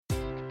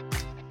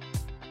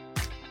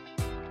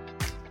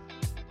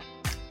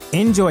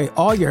Enjoy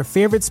all your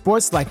favorite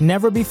sports like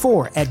never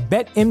before at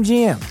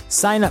BetMGM.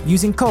 Sign up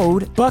using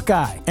code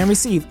Buckeye and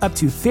receive up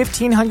to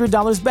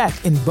 $1,500 back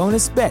in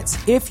bonus bets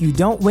if you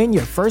don't win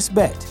your first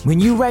bet. When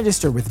you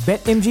register with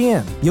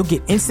BetMGM, you'll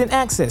get instant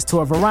access to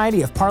a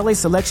variety of parlay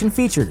selection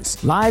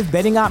features, live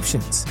betting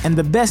options, and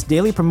the best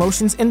daily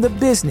promotions in the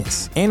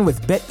business. And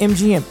with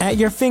BetMGM at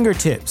your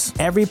fingertips,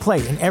 every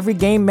play and every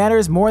game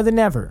matters more than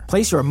ever.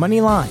 Place your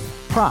money line,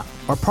 prop,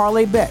 or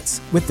parlay bets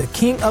with the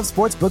king of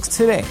sportsbooks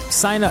today.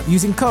 Sign up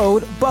using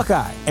code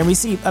Buckeye and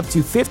receive up to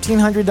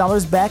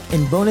 $1,500 back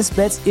in bonus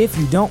bets if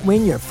you don't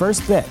win your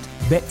first bet.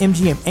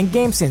 BetMGM and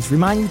GameSense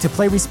remind you to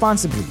play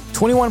responsibly.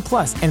 21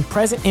 plus and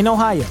present in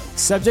Ohio,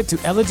 subject to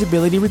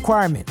eligibility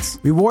requirements.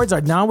 Rewards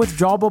are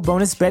non-withdrawable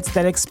bonus bets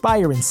that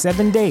expire in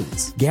 7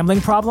 days. Gambling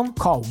problem?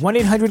 Call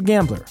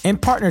 1-800-GAMBLER. In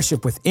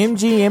partnership with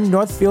MGM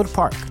Northfield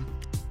Park.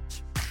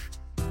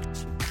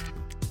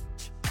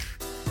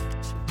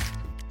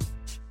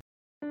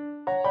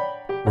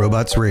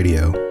 Robots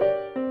Radio.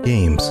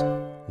 Games,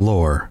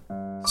 lore,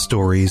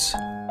 stories,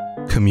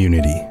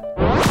 community.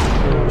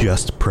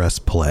 Just press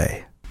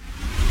play.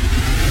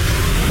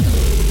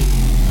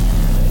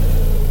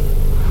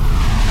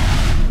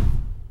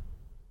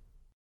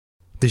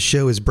 This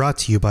show is brought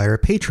to you by our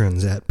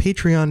patrons at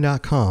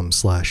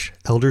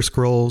patreon.com/Elder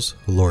Scrolls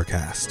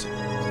Lorecast.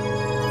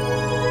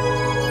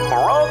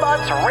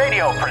 Robots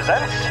Radio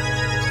presents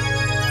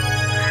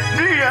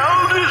The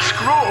Elder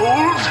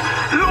Scrolls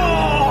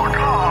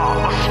Lorecast.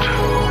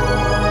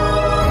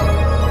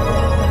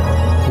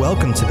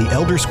 Welcome to the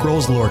Elder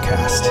Scrolls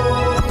Lorecast,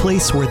 a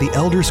place where the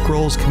Elder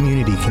Scrolls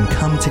community can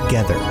come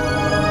together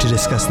to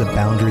discuss the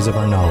boundaries of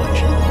our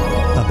knowledge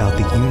about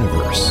the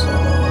universe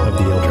of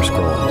the Elder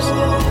Scrolls.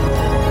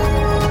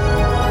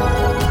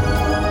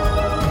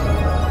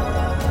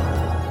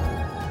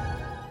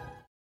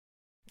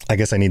 I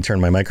guess I need to turn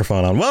my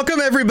microphone on.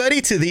 Welcome, everybody,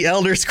 to the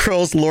Elder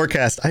Scrolls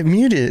Lorecast. I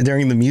muted it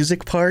during the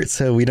music part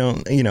so we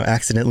don't,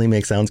 accidentally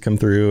make sounds come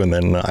through. And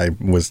then I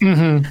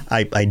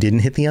didn't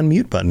hit the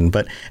unmute button.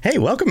 But hey,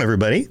 welcome,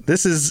 everybody.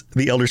 This is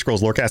the Elder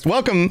Scrolls Lorecast.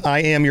 Welcome.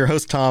 I am your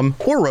host, Tom,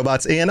 or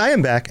Robots, and I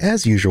am back,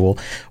 as usual,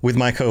 with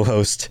my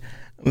co-host,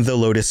 the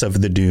Lotus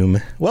of the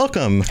Doom.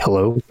 Welcome.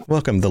 Hello.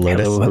 Welcome, the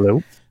Lotus.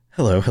 Hello.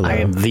 Hello. I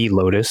am the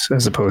Lotus,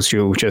 as opposed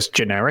to just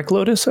generic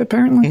Lotus,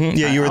 apparently. Mm-hmm.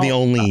 Yeah, you are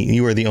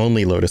the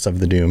only Lotus of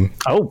the Doom.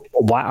 Oh,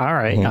 wow. All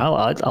right.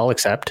 Mm-hmm. I'll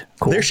accept.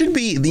 Cool. There should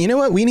be, you know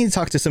what? We need to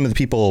talk to some of the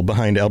people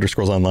behind Elder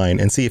Scrolls Online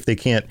and see if they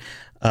can't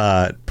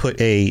put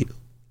a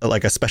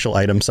special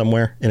item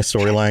somewhere in a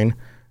storyline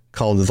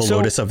called the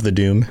Lotus of the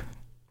Doom.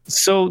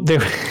 So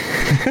there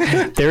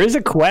is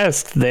a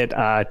quest that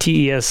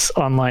TES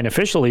Online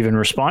Official even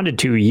responded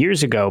to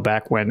years ago,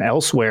 back when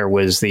Elsewhere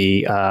was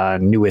the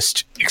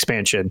newest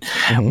expansion,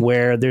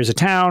 where there's a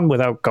town,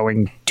 without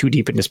going too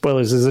deep into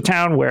spoilers, there's a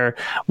town where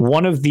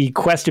one of the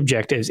quest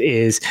objectives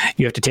is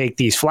you have to take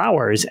these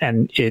flowers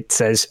and it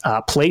says,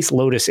 place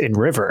Lotus in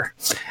river.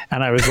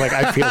 And I was like,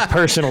 I feel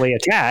personally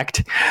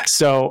attacked.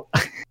 So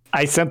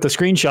I sent the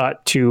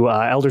screenshot to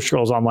Elder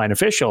Scrolls Online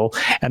Official,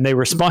 and they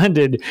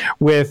responded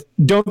with,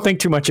 don't think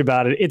too much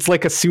about it. It's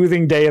like a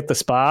soothing day at the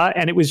spa.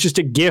 And it was just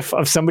a GIF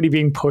of somebody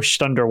being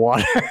pushed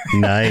underwater.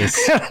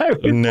 Nice.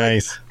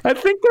 Nice. Like,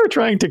 I think they're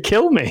trying to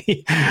kill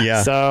me.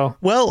 Yeah. So,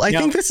 well, I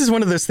think this is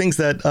one of those things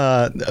that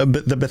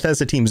the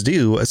Bethesda teams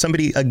do.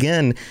 Somebody,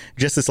 again,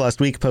 just this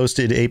last week,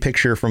 posted a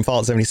picture from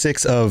Fallout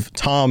 76 of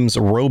Tom's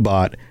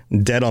robot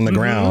dead on the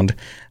ground.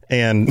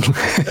 And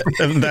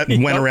that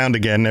went around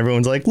again.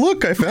 Everyone's like,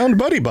 look, I found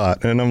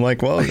BuddyBot. And I'm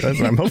like, well,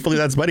 hopefully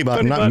that's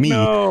BuddyBot, not me.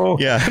 No.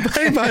 Yeah.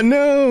 BuddyBot,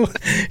 no.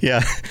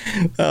 Yeah.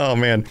 Oh,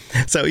 man.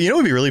 So, what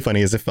would be really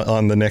funny is if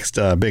on the next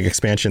big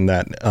expansion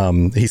that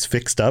he's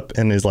fixed up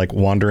and is like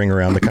wandering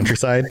around the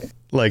countryside,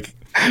 like,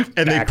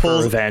 and they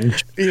pull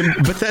revenge.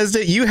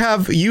 Bethesda, you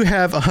have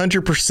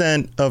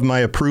 100% of my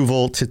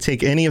approval to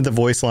take any of the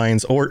voice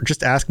lines, or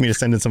just ask me to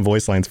send in some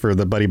voice lines for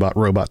the BuddyBot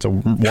robot to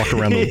walk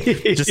around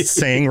just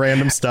saying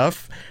random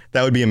stuff.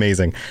 That would be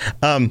amazing.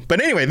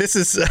 But anyway, this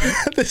is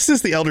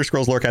the Elder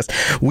Scrolls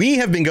Lorecast. We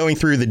have been going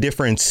through the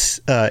different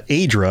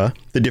Aedra,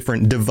 the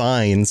different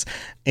divines,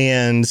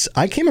 and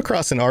I came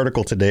across an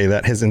article today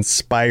that has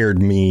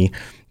inspired me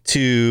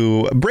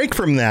to break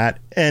from that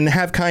and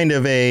have kind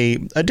of a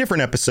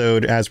different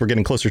episode as we're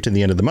getting closer to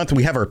the end of the month.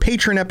 We have our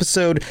patron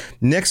episode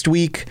next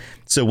week,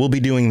 so we'll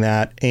be doing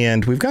that.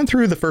 And we've gone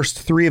through the first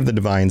 3 of the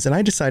divines, and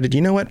I decided,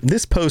 you know what?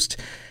 This post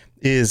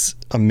is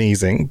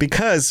amazing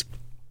because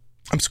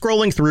I'm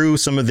scrolling through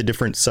some of the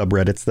different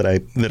subreddits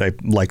that I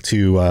like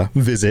to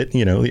visit,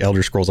 the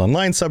Elder Scrolls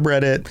Online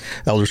subreddit,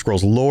 Elder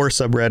Scrolls Lore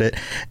subreddit,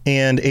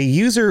 and a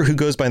user who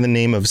goes by the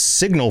name of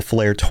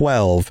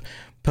SignalFlare12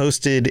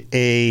 posted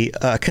a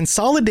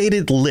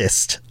consolidated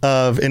list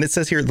of, and it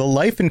says here, the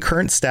life and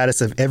current status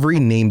of every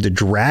named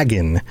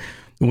dragon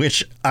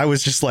which I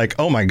was just like,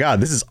 oh my God,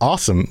 this is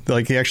awesome.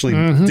 Like he actually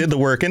did the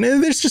work, and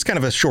there's just kind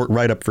of a short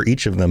write up for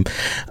each of them.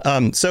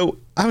 So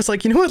I was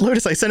like, you know what,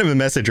 Lotus, I sent him a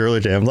message earlier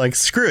today. I'm like,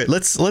 screw it.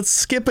 Let's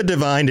skip a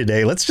divine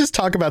today. Let's just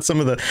talk about some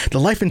of the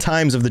life and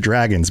times of the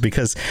dragons,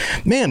 because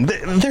man,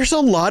 there's a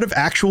lot of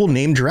actual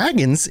named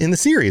dragons in the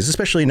series,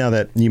 especially now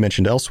that you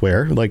mentioned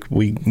Elsewhere. Like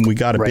we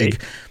got a big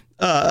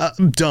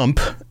dump,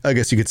 I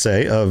guess you could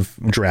say, of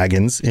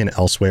dragons in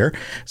Elsewhere.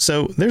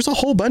 So there's a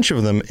whole bunch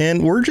of them,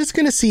 and we're just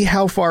going to see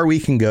how far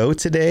we can go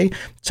today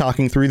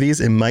talking through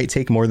these. It might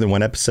take more than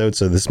one episode,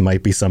 so this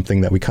might be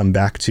something that we come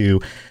back to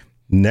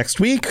next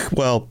week.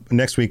 Well,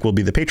 next week will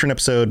be the patron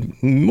episode.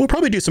 We'll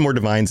probably do some more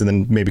divines and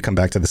then maybe come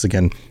back to this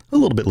again a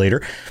little bit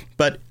later.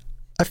 But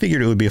I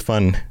figured it would be a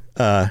fun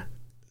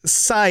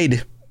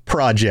side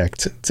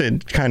project to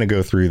kind of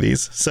go through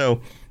these.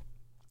 So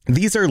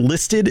these are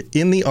listed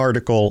in the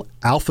article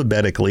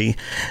alphabetically,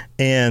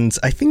 and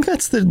I think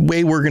that's the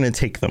way we're going to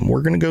take them.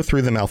 We're going to go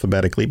through them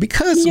alphabetically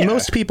because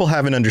most people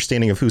have an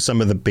understanding of who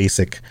some of the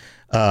basic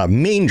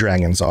main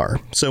dragons are.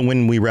 So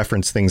when we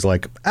reference things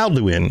like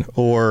Alduin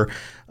or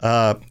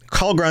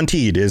Khal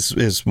Grantid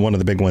is one of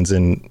the big ones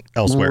in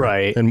Elsewhere,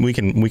 right? And we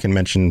can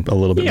mention a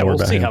little bit more. We'll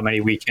about see him. how many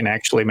we can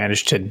actually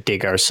manage to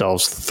dig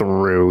ourselves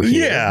through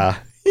here. Yeah.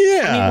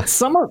 I mean,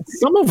 some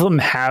of them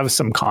have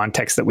some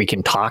context that we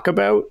can talk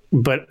about,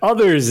 but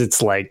others,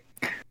 it's like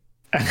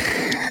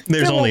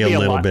there's only a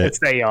little bit to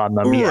say on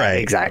them. Yeah, right?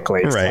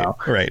 Exactly.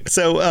 Right.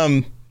 So,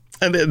 and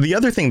the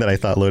other thing that I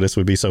thought, Lotus,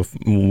 would be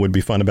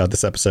fun about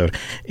this episode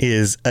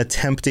is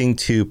attempting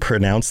to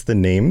pronounce the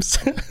names.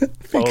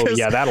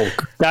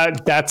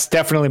 That's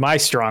definitely my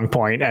strong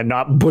point, and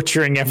not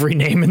butchering every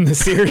name in the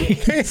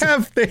series.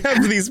 they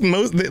have these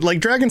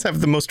dragons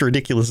have the most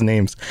ridiculous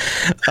names.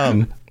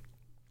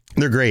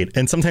 They're great,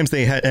 and sometimes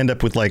they end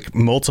up with like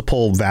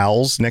multiple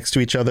vowels next to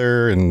each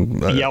other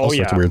and all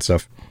sorts of weird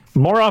stuff.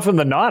 More often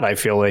than not, I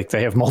feel like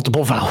they have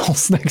multiple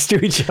vowels next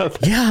to each other.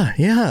 Yeah.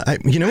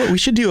 You know what? We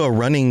should do a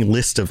running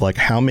list of like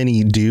how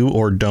many do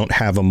or don't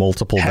have a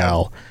multiple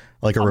vowel,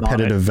 like a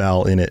repetitive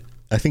vowel in it.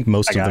 I think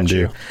most of them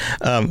do.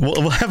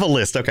 We'll have a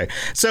list. Okay.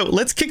 So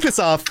let's kick this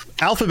off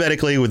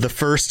alphabetically with the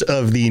first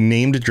of the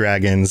named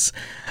dragons.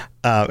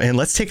 And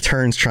let's take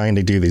turns trying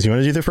to do these. You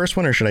want to do the first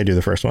one, or should I do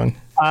the first one?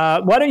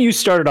 Why don't you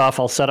start it off?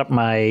 I'll set up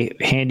my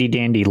handy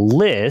dandy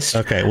list.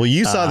 Okay. Well,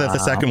 you saw that the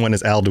second one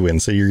is Alduin,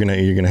 so you're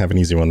gonna have an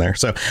easy one there.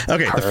 So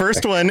okay, perfect. The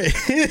first one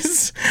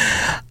is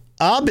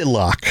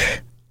Ahbilok.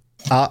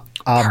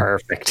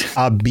 Perfect.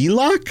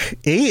 Ahbilok,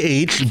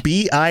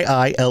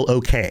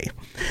 Ahbilok.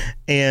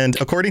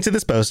 And according to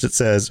this post, it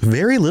says,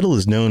 very little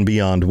is known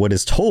beyond what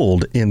is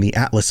told in the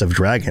Atlas of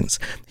Dragons.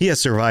 He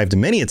has survived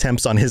many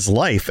attempts on his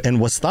life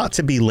and was thought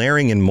to be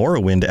lairing in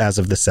Morrowind as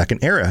of the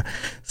Second Era.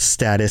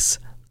 Status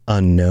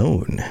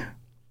unknown.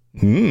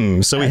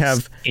 So we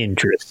have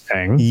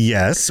interesting.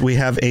 Yes, we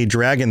have a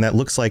dragon that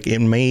looks like it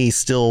may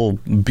still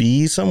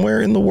be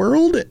somewhere in the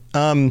world.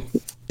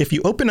 If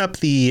you open up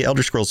the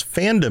Elder Scrolls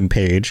fandom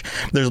page,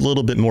 there's a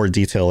little bit more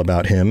detail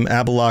about him.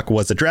 Ahbilok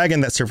was a dragon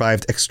that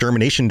survived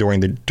extermination during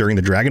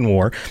the Dragon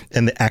War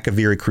and the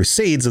Akaviri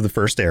Crusades of the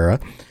First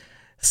Era.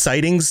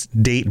 Sightings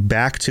date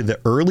back to the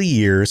early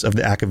years of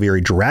the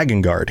Akaviri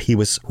Dragon Guard. He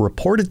was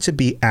reported to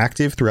be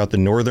active throughout the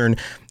northern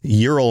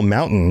Ural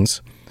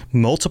Mountains.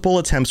 Multiple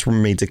attempts were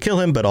made to kill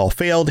him, but all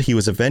failed. He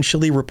was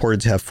eventually reported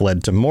to have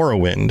fled to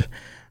Morrowind.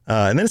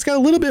 And then it's got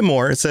a little bit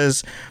more. It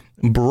says,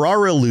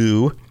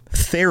 Braralu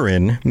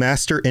Theron,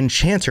 master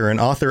enchanter and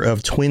author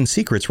of Twin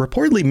Secrets,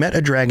 reportedly met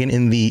a dragon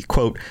in the,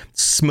 quote,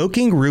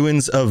 smoking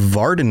ruins of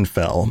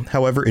Vardenfell.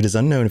 However, it is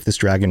unknown if this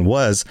dragon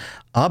was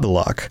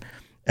Ahbilok,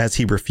 as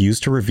he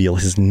refused to reveal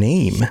his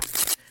name.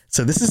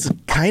 So this is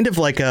kind of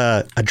like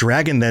a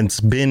dragon that's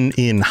been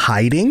in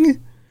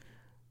hiding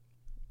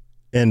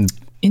and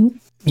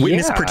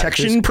witness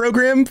protection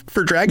program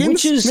for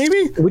dragons,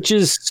 which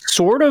is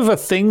sort of a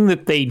thing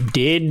that they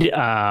did,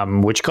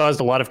 which caused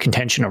a lot of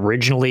contention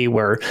originally,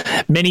 where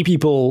many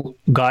people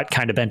got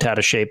kind of bent out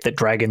of shape that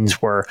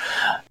dragons were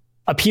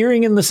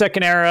appearing in the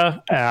Second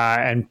Era,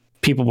 and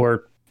people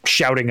were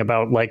shouting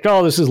about like,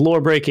 oh, this is lore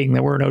breaking.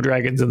 There were no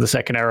dragons in the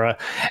Second Era.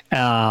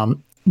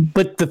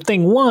 But the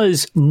thing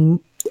was,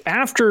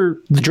 after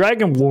the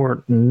Dragon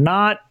War,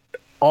 not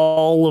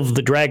all of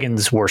the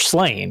dragons were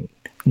slain.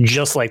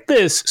 Just like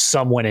this,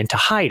 some went into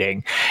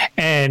hiding,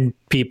 and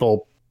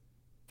people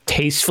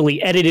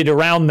tastefully edited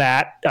around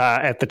that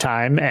at the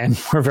time and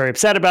were very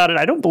upset about it.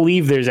 I don't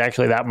believe there's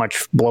actually that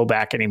much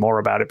blowback anymore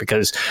about it,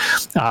 because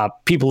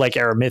people like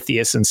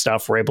Aramithius and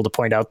stuff were able to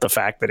point out the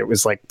fact that it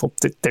was like, well,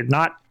 they're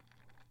not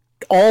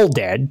all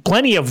dead.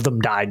 Plenty of them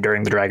died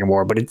during the Dragon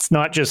War, but it's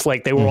not just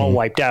like they were all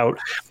wiped out.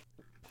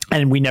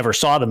 And we never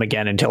saw them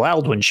again until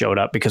Alduin showed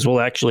up, because we'll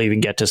actually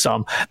even get to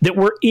some that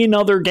were in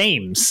other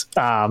games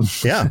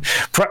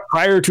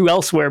prior to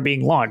Elsewhere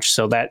being launched.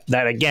 So that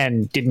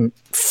again didn't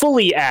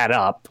fully add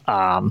up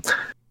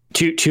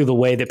to the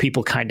way that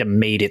people kind of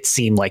made it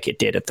seem like it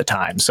did at the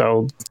time.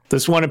 So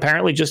this one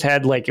apparently just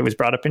had, like it was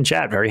brought up in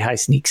chat, very high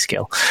sneak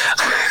skill.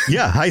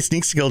 Yeah, high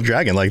sneak skill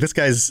dragon. Like this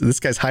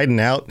guy's hiding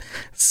out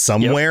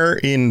somewhere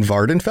in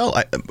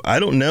Vardenfell. I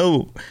don't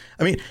know.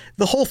 I mean,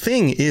 the whole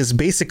thing is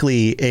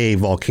basically a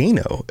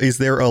volcano. Is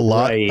there a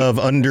lot of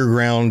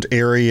underground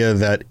area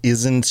that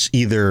isn't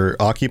either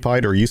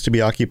occupied or used to be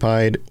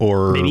occupied,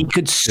 or maybe he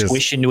could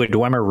swish into a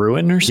Dwemer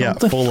ruin or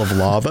something? Yeah, full of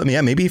lava. I mean,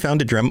 yeah, maybe he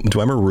found a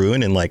Dwemer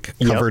ruin and like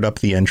covered up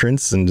the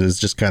entrance and is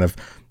just kind of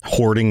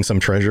hoarding some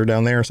treasure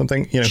down there or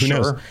something. You know, who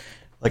knows?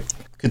 Like,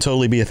 could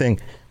totally be a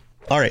thing.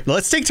 All right,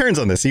 let's take turns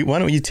on this. Why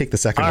don't you take the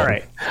second one? All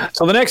right.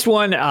 So the next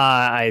one,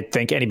 I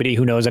think anybody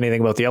who knows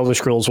anything about the Elder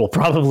Scrolls will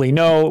probably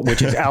know,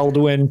 which is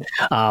Alduin,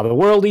 the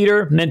World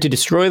Eater, meant to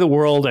destroy the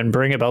world and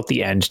bring about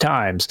the end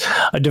times.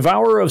 A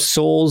devourer of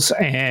souls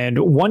and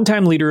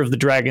one-time leader of the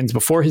dragons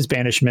before his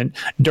banishment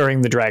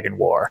during the Dragon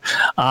War.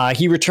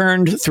 He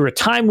returned through a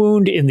time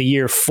wound in the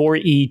year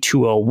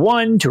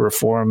 4E201 to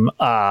reform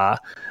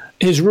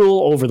his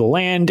rule over the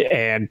land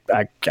and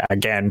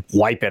again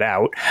wipe it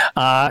out.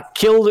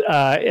 Killed,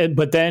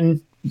 but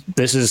then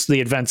this is the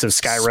events of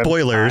Skyrim.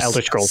 Spoilers.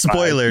 Elder Scrolls 5.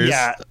 Spoilers.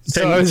 Yeah.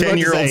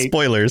 10-year-old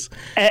spoilers.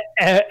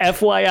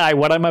 FYI,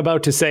 what I'm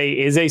about to say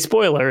is a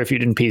spoiler if you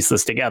didn't piece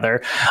this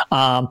together.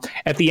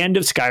 At the end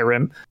of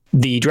Skyrim,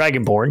 the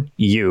Dragonborn,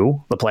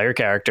 you, the player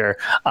character,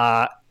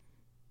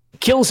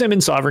 kills him in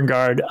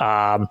Sovngarde,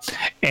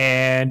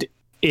 and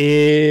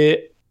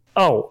it.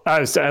 I'll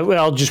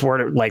just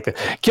word it like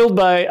that. Killed in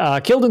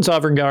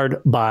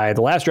Sovngarde by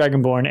the last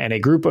Dragonborn and a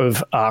group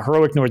of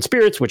heroic Nord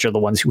spirits, which are the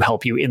ones who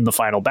help you in the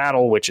final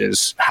battle, which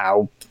is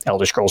how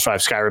Elder Scrolls V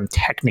Skyrim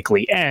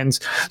technically ends.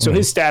 So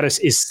his status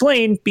is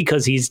slain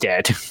because he's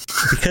dead.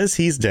 Because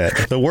he's dead.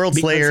 The World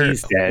Slayer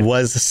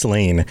was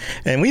slain.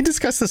 And we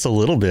discussed this a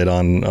little bit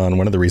on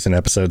one of the recent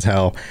episodes,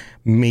 how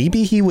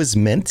maybe he was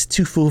meant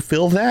to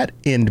fulfill that,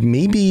 and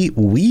maybe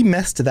we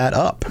messed that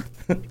up.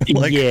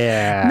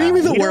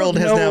 Maybe the world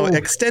has now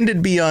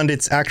extended beyond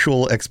its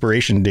actual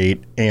expiration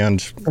date, and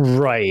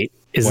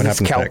is this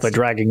Kalpa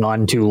dragging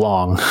on too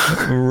long?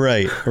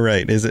 Right.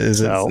 Is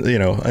it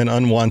an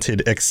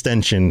unwanted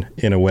extension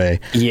in a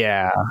way?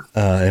 Yeah.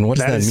 And what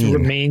does that mean?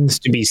 Remains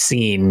to be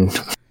seen.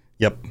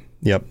 Yep.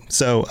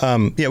 So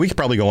we could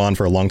probably go on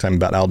for a long time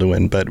about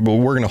Alduin, but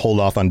we're going to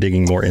hold off on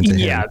digging more into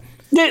him.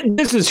 Yeah,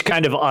 this is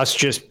kind of us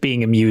just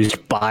being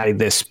amused by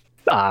this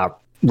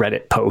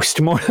Reddit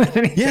post more than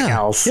anything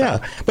else.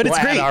 Yeah, but it's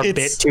great. Our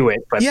bit to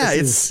it, but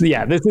this is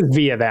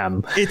via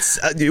them. It's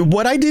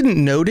what I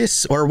didn't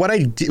notice, or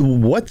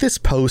what this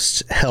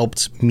post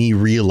helped me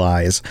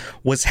realize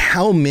was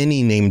how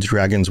many named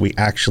dragons we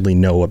actually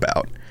know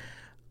about.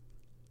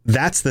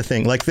 That's the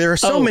thing. Like, there are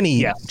so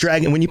many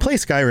dragon. When you play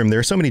Skyrim, there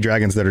are so many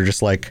dragons that are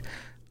just like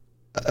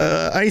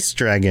ice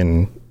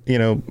dragon,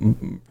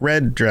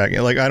 red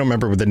dragon. Like, I don't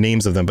remember the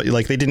names of them, but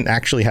like they didn't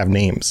actually have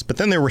names. But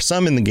then there were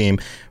some in the game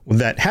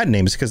that had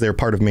names because they were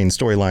part of main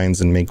storylines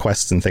and main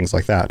quests and things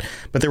like that.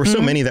 But there were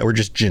so many that were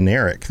just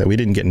generic that we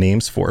didn't get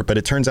names for. But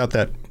it turns out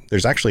that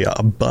there's actually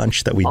a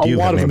bunch that we do have names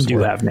for. A lot of them do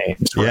have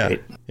names,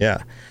 right?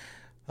 Yeah.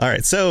 All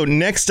right. So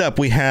next up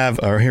we have,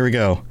 here we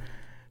go.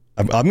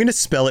 I'm going to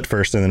spell it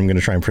first, and then I'm going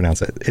to try and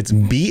pronounce it. It's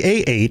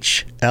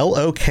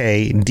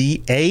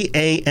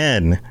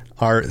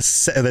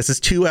BAHLOKDAAN. This is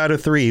 2 out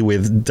of 3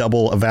 with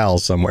double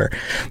vowels somewhere.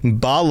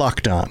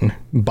 Balakdan?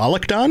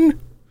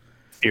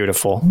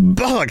 Beautiful.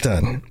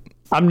 Balakdan.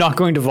 I'm not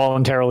going to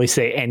voluntarily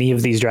say any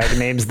of these dragon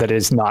names that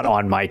is not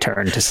on my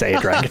turn to say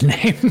a dragon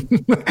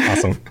name.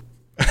 Awesome.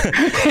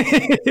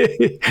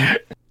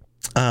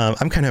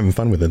 I'm kind of having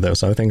fun with it, though,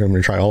 so I think I'm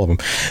going to try all of them.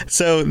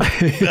 So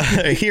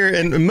here,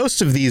 and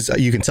most of these,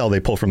 you can tell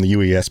they pull from the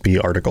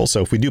UASP article.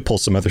 So if we do pull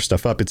some other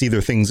stuff up, it's either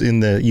things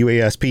in the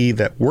UASP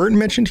that weren't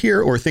mentioned here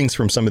or things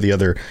from some of the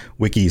other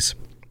wikis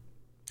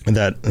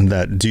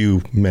that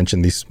do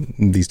mention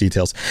these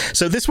details.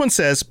 So this one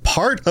says,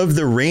 part of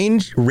the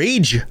rage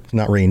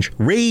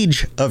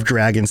of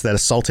dragons that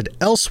assaulted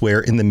Elsewhere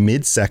in the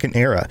mid-Second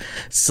Era,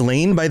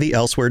 slain by the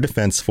Elsewhere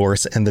Defense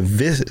Force and the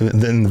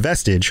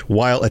Vestige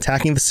while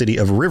attacking the city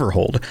of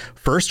Riverhold.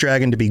 First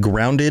dragon to be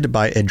grounded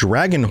by a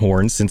dragon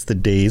horn since the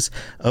days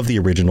of the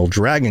original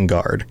Dragon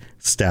Guard.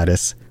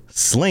 Status: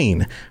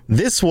 slain.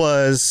 This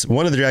was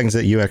one of the dragons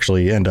that you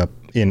actually end up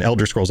in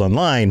Elder Scrolls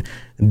Online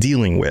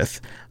dealing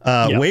with.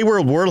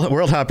 Wayward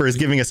Worldhopper is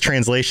giving us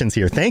translations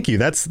here. Thank you.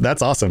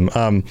 That's awesome.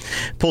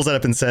 Pulls that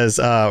up and says,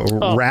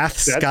 Wrath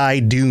Sky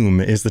Doom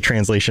is the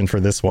translation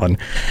for this one.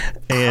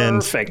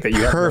 And perfect that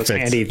you have those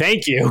handy.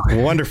 Thank you.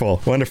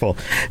 Wonderful.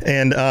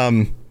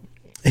 And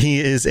he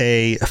is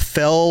a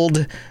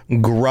Feld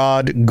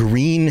Grod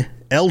Green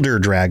Elder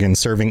Dragon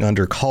serving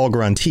under Khal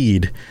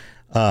Grantid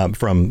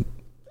from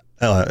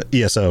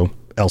ESO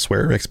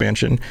Elsewhere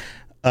expansion.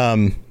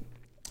 I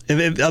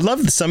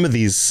love some of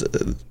these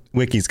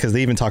wikis because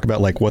they even talk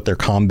about like what their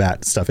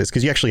combat stuff is,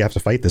 because you actually have to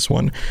fight this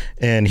one,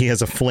 and he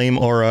has a flame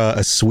aura,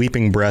 a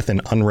sweeping breath, and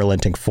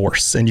unrelenting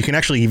force. And you can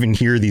actually even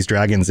hear these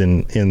dragons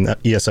in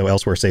ESO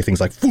Elsewhere say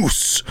things like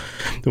 "foos"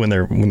 when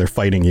they're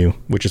fighting you,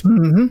 which is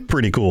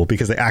pretty cool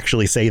because they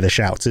actually say the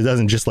shouts. It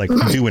doesn't just like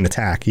do an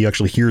attack. You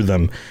actually hear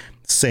them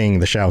saying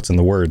the shouts and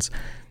the words,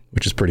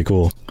 which is pretty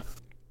cool.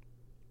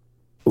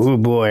 Oh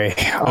boy.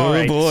 All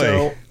right, boy.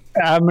 So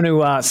I'm going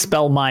to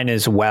spell mine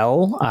as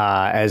well,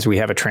 as we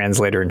have a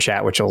translator in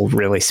chat, which will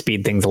really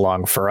speed things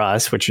along for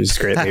us, which is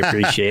greatly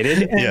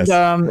appreciated. And Yes.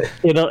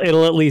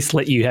 It'll at least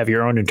let you have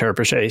your own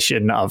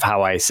interpretation of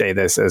how I say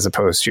this, as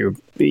opposed to,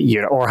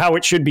 or how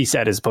it should be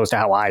said as opposed to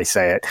how I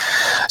say it.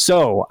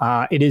 So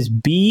it is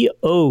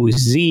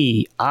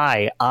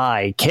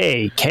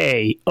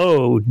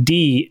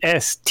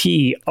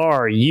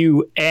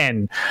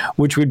BOZIIKKODSTRUN,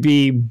 which would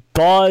be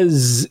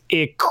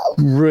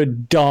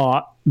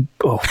Bozikrodon.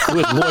 Oh,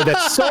 good Lord,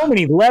 that's so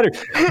many letters.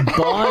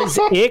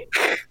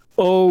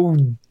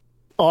 Bozikrodstrun.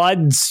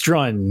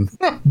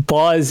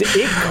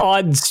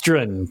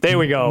 Bozikrodstrun. There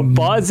we go.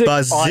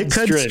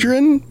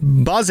 Bozikrodstrun.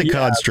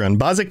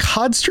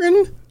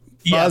 Bozikrodstrun?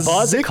 Yeah,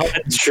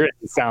 Bozikrodstrun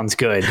sounds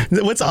good.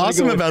 What's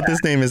awesome about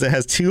this name is it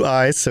has two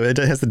I's, so it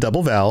has the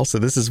double vowel. So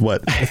this is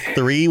what?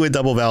 3 with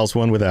double vowels,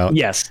 1 without.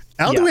 Yes.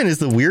 Alduin is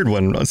the weird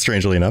one,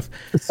 strangely enough.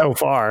 So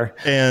far.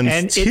 And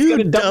it's got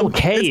a double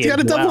K. It's got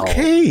a double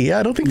K. Yeah,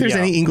 I don't think there's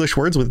any English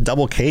words with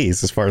double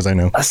Ks as far as I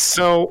know.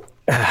 So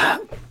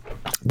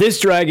this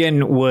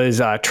dragon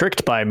was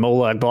tricked by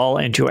Molag Bal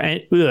into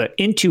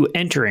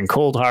entering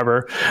Cold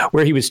Harbor,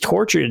 where he was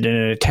tortured in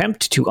an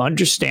attempt to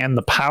understand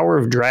the power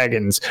of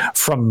dragons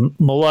from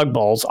Molag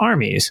Bal's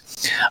armies.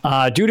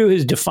 Due to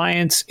his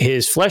defiance,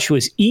 his flesh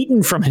was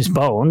eaten from his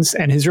bones,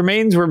 and his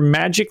remains were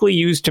magically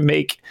used to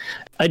make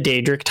a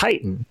Daedric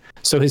Titan.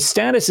 So his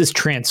status is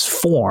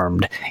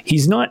transformed.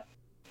 He's not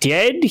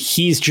dead,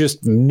 he's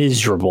just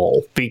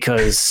miserable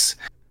because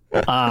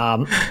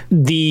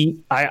the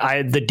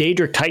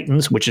Daedric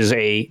Titans, which is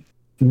a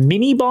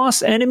mini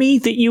boss enemy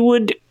that you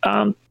would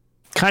kind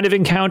of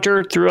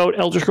encounter throughout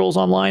Elder Scrolls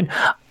Online,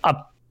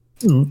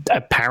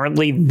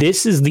 apparently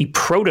this is the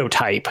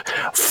prototype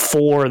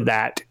for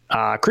that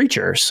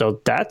creature.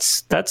 So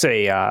that's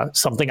a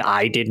something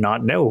I did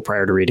not know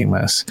prior to reading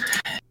this.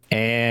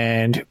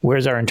 And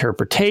where's our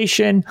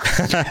interpretation?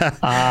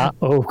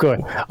 Oh, good.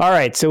 All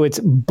right. So it's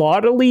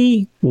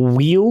bodily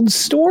wield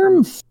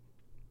storm.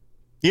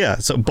 Yeah,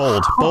 so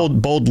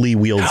boldly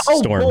wields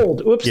storm.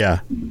 Bold. Oops. Yeah.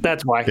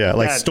 That's why. Yeah,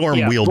 like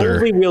storm wielder.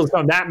 Boldly wields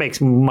storm. That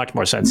makes much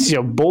more sense.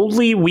 So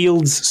boldly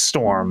wields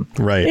storm.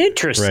 Right.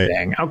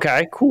 Interesting. Right.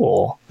 Okay,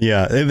 cool.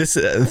 Yeah, this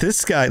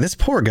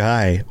poor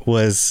guy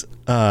was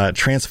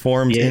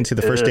transformed into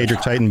the first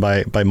Daedric Titan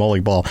by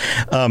Molag Bal.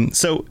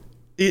 So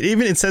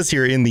it says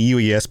here in the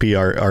UESP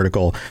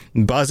article,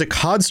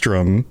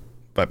 Bozikrodstrun,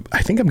 but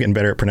I think I'm getting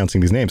better at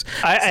pronouncing these names.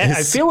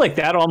 I feel like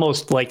that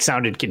almost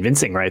sounded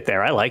convincing right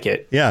there. I like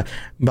it. Yeah.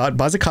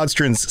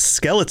 Bozikrodstrun's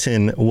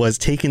skeleton was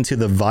taken to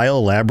the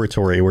Vile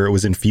Laboratory, where it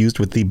was infused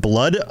with the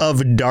blood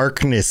of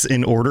darkness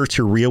in order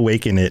to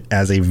reawaken it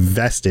as a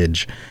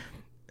vestige.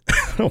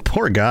 Oh,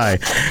 poor guy.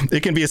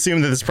 It can be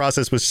assumed that this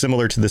process was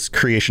similar to this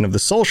creation of the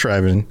Soul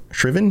Shriven.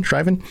 Shriven?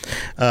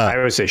 I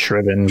would say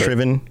Shriven.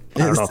 Shriven. I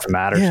don't know if it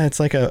matters. Yeah,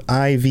 it's like a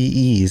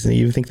IVE. So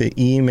you think the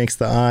E makes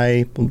the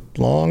I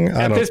long?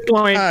 At this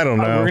point, I don't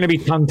know. We're going to be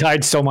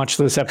tongue-tied so much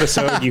this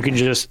episode. You can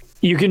just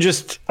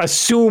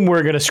assume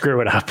we're going to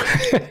screw it up.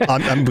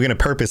 I'm going to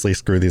purposely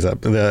screw these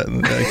up.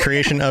 The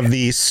creation of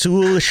the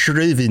Soul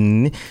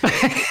Shriven.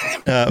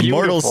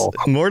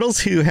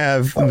 Mortals who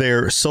have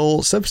their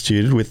soul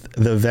substituted with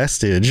the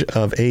vestige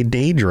of a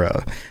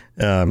Daedra.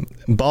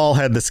 Bal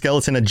had the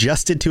skeleton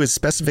adjusted to its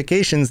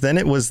specifications. Then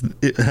it was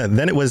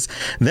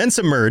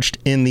submerged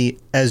in the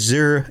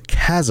Azure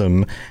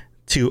Chasm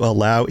to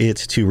allow it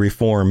to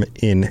reform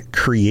in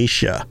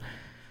Creatia.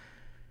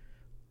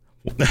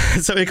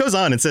 So it goes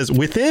on. It says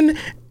within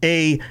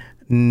a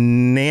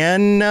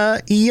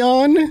nana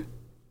eon.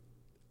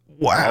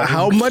 Wow,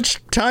 how much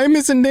time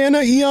is a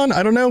nana eon?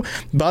 I don't know.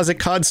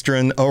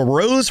 Bozikrodstrun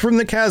arose from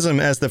the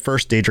chasm as the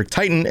first Daedric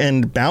Titan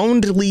and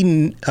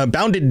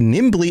bounded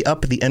nimbly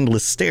up the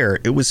endless stair.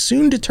 It was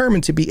soon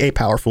determined to be a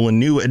powerful and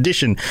new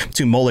addition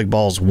to Molag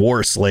Bal's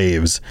war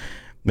slaves.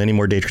 Many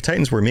more Daedric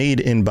Titans were made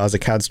in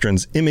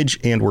Bozikrodstrun's image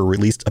and were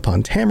released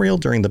upon Tamriel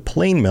during the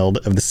plane meld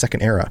of the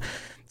Second Era.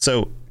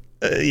 So,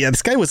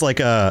 this guy was like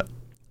a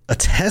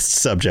test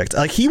subject.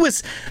 Like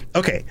here's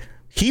what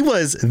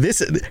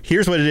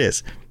it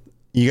is.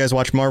 You guys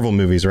watch Marvel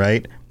movies,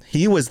 right?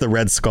 He was the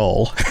Red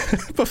Skull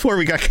before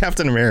we got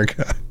Captain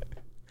America.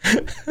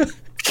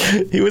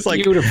 He was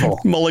like beautiful.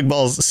 Molag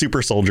Bal's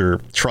super soldier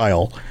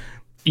trial.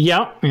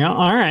 Yeah.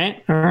 All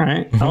right.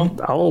 Mm-hmm.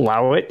 I'll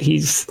allow it.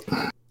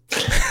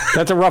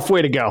 That's a rough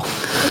way to go.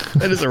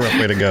 That is a rough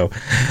way to go.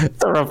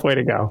 It's a rough way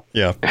to go.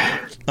 Yeah.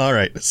 All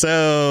right.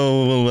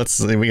 So let's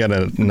see. We got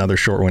another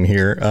short one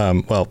here.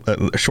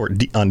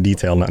 Short on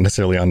detail, not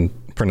necessarily on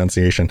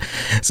pronunciation.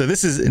 So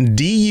this is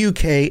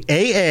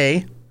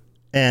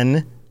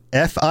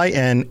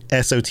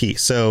DUKAANFINSOT.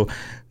 So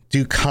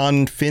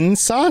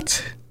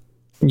Dukanfinsot?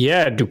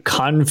 Yeah,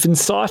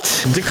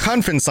 Dukanfinsot.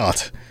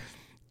 Dukanfinsot.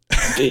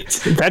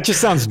 That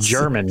just sounds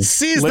German.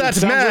 Seize that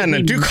man!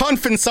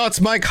 Dukanfinsot's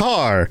my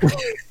car!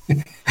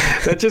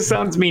 That just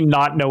sounds me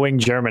not knowing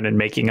German and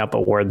making up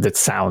a word that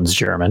sounds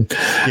German.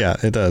 Yeah,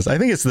 it does. I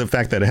think it's the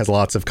fact that it has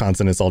lots of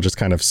consonants all just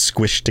kind of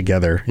squished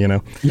together, you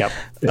know? Yep.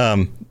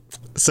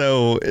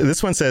 So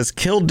this one says,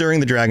 killed during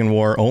the Dragon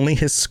War, only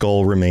his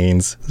skull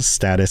remains,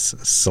 status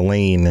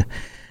slain.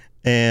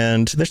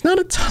 And there's not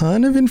a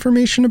ton of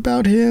information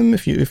about him.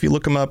 If you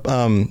look him up,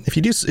 if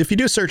you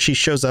do a search, he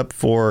shows up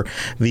for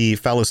the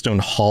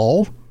Fallowstone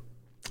Hall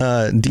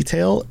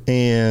detail.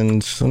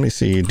 And let me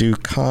see, do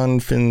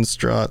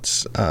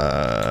Confinstrat.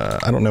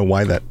 I don't know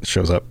why that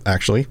shows up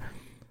actually.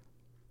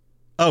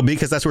 Oh,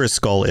 because that's where his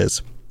skull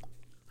is.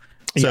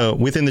 So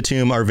within the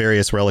tomb are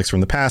various relics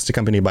from the past,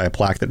 accompanied by a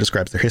plaque that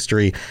describes their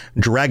history.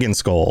 Dragon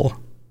skull.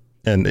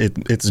 And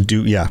it's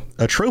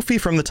a trophy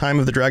from the time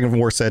of the Dragon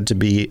War, said to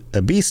be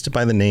a beast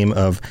by the name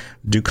of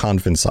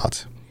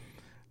Duconfinsat.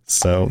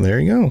 So there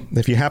you go.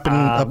 If you happen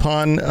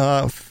upon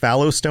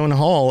Fallowstone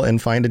Hall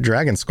and find a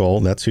dragon skull,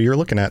 that's who you're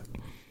looking at.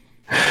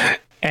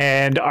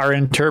 And our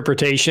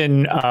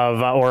interpretation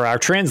of, or our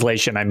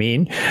translation, I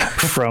mean,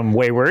 from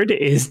Wayward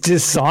is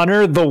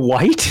dishonor the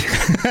white.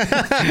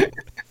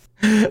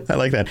 I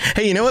like that.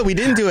 Hey, you know what? We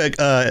didn't do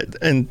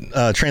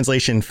a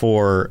translation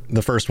for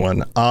the first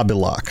one,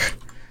 Abilok.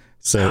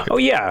 So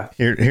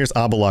here's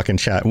Abilok in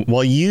chat.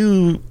 While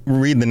you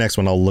read the next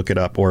one, I'll look it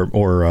up, or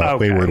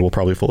Wayward will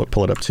probably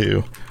pull it up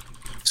too.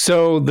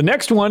 So the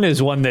next one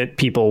is one that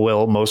people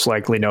will most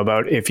likely know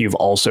about if you've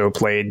also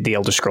played The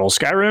Elder Scrolls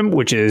Skyrim,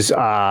 which is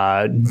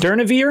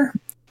Durnevere.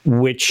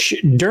 Which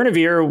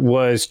Durnevere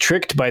was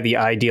tricked by the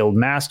Ideal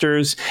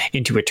Masters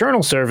into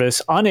eternal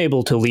service,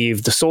 unable to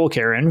leave the Soul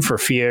Cairn for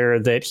fear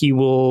that he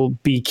will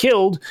be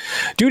killed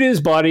due to his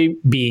body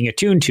being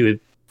attuned to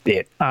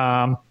it.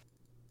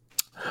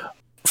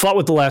 Fought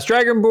with the last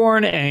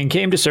Dragonborn and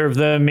came to serve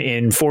them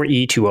in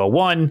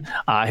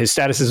 4E201. His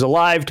status is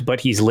alive, but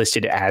he's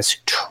listed as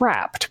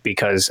trapped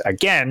because,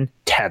 again,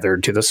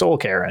 tethered to the Soul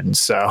Cairn.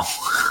 So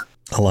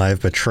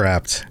alive but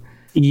trapped.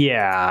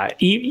 Yeah.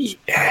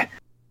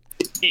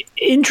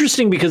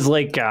 Interesting because,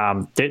 like,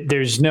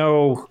 there's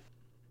no...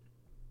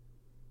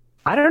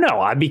 I don't know.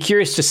 I'd be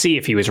curious to see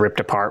if he was ripped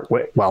apart.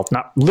 Well,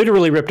 not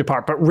literally ripped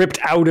apart, but ripped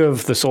out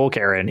of the Soul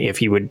Cairn, if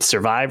he would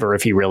survive or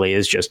if he really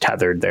is just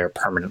tethered there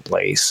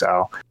permanently.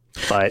 So,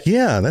 but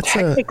yeah, that's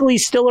technically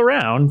still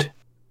around.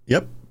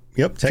 Yep.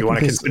 Do you want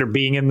to consider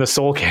being in the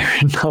Soul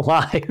Cairn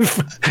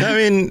alive? I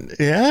mean,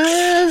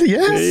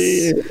 yes-ish.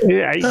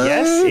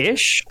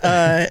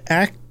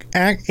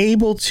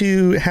 Able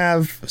to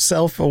have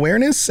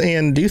self-awareness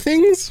and do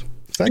things.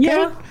 Is that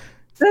count?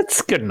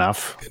 That's good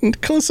enough.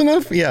 Close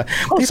enough? Yeah.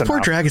 These poor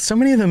dragons, so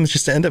many of them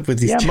just end up with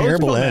these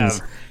terrible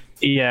ends.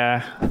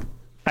 Yeah.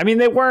 I mean,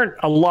 they weren't,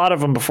 a lot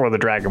of them before the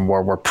Dragon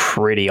War were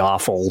pretty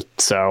awful.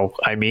 So,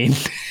 I mean,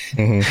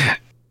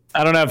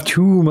 I don't have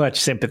too much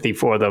sympathy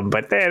for them,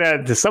 but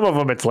some of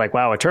them, it's like,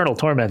 wow, eternal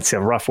torment's a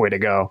rough way to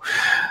go.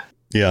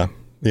 Yeah.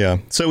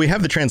 So we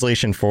have the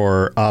translation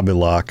for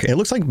Abilok. It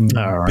looks like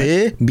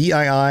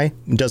B-I-I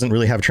doesn't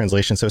really have a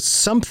translation. So it's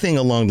something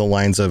along the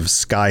lines of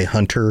Sky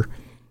Hunter.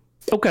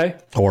 Okay.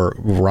 Or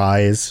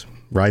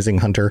Rising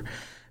Hunter,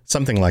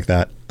 something like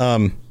that.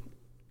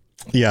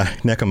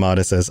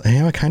 Nekomata says,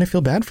 I kind of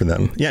feel bad for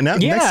them.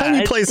 Next time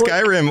you play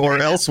Skyrim or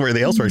Elsewhere,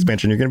 the Elsewhere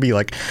expansion, you're going to be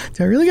like,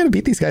 do I really got to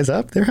beat these guys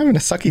up? They're having a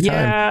sucky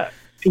time.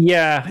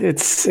 Yeah,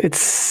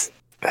 it's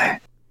I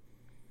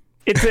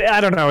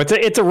don't know.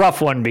 It's a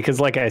rough one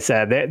because, like I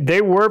said,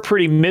 they were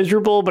pretty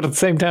miserable, but at the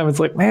same time, it's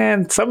like,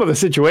 man, some of the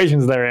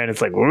situations they're in,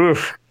 it's like,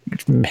 oof.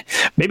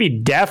 Maybe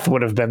death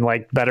would have been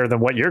like better than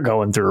what you're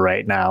going through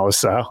right now.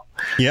 So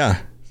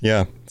yeah.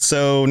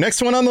 So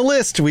next one on the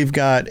list, we've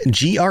got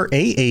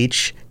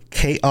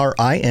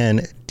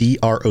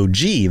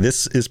Grahkrindrag.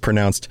 This is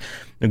pronounced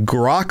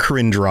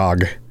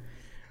Grahkrindrag.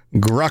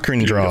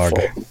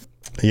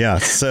 Yeah.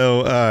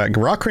 So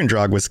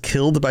Grahkrindrag was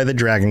killed by the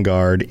Dragon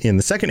Guard in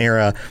the Second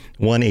Era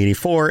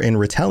 184 in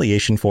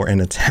retaliation for an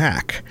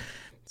attack.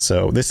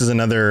 So this is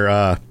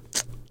another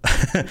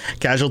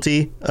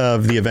casualty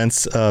of the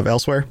events of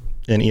Elsewhere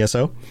in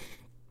ESO.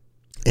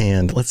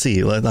 And let's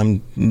see,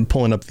 I'm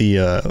pulling up the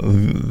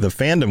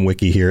fandom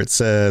wiki here. It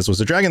says, was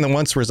a dragon that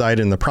once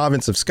resided in the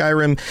province of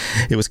Skyrim.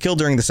 It was killed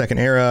during the Second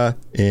Era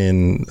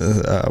in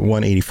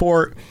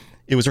 184.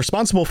 It was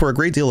responsible for a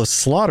great deal of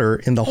slaughter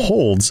in the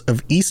holds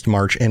of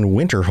Eastmarch and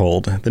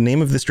Winterhold. The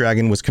name of this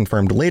dragon was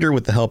confirmed later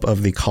with the help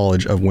of the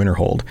College of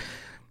Winterhold.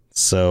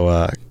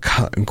 So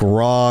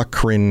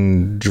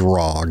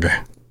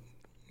Grahkrindrag.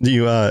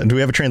 Do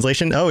we have a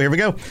translation? Oh, here we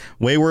go.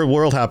 Wayward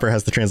Worldhopper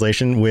has the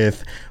translation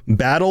with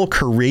Battle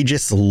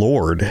Courageous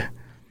Lord.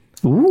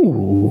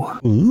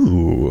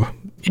 Ooh.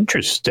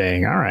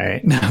 Interesting. All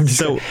right.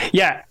 So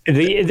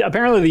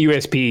apparently the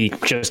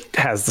USP just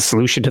has the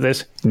solution to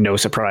this. No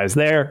surprise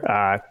there.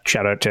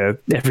 Shout out to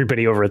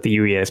everybody over at the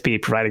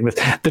UESP providing this.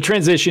 The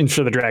transitions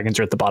for the dragons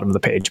are at the bottom of the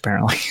page,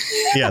 apparently.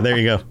 Yeah, there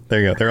you go.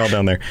 They're all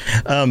down there.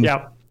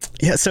 Yeah.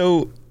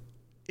 So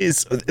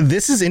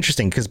this is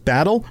interesting because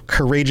battle,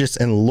 courageous,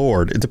 and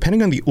lord,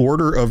 depending on the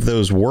order of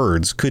those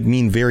words, could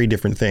mean very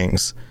different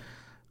things.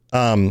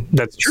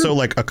 That's true. So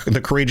like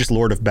the courageous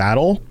lord of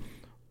battle,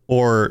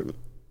 or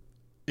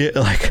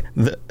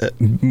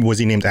was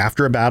he named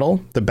after a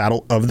battle? The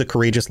battle of the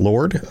courageous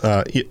lord?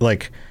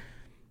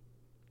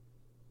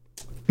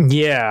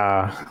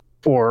 Yeah.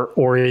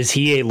 or is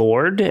he a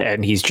lord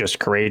and he's just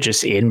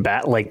courageous in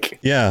battle? Like,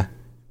 yeah.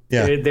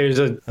 There's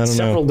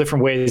several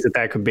different ways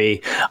that could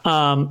be.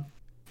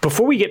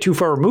 Before we get too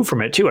far removed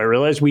from it, too, I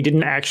realized we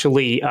didn't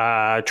actually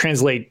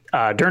translate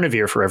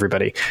Durnevere for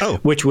everybody,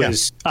 which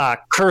was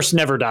Curse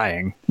Never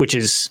Dying, which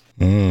is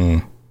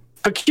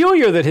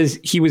peculiar that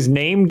he was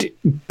named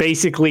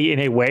basically in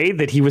a way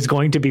that he was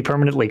going to be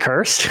permanently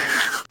cursed.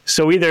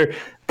 So either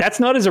that's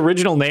not his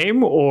original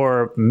name,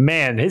 or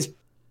man,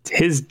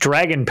 his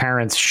dragon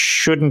parents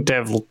shouldn't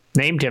have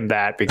named him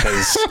that,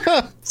 because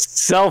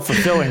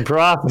self-fulfilling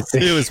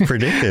prophecy. It was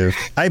predictive.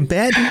 I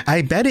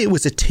bet it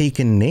was a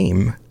taken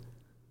name.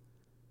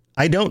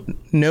 I don't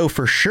know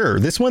for sure.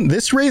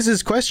 This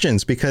raises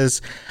questions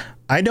because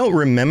I don't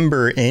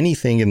remember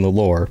anything in the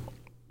lore,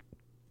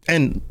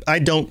 and I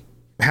don't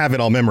have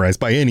it all memorized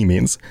by any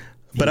means,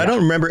 but I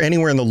don't remember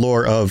anywhere in the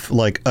lore of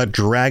like a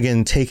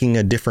dragon taking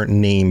a different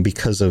name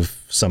because of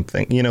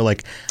something,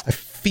 like I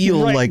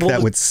feel that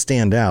would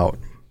stand out.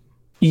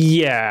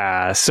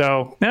 Yeah.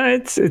 So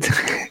it's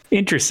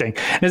interesting.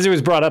 As it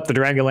was brought up, the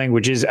dragon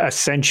language is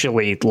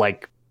essentially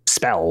like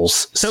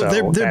spells.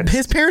 So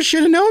his parents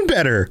should have known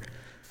better.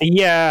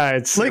 Yeah,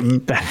 it's like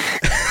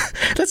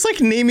that's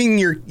like naming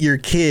your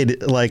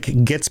kid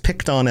like gets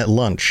picked on at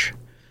lunch,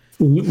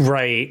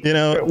 right?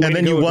 And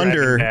then you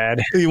wonder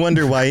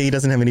why he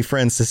doesn't have any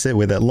friends to sit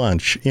with at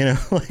lunch.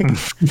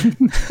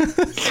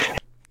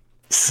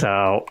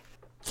 So,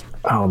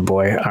 oh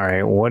boy! All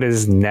right, what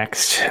is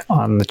next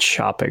on the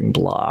chopping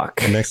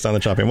block? Next on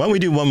the chopping. Why don't we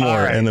do one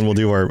more, and then we'll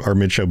do our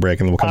mid-show break,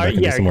 and then we'll come back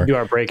and do some more. Do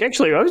our break.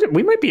 Actually,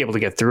 we might be able to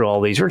get through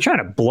all these. We're trying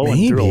to blow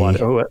through a lot.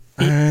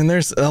 And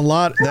there's a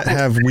lot that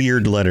have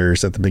weird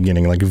letters at the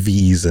beginning, like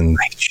V's and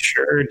I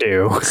sure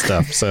do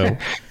stuff.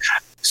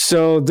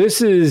 So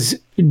this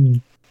is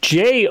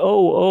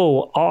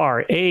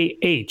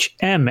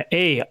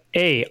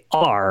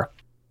JOORAHMAAR,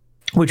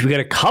 which we got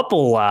a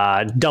couple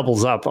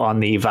doubles up on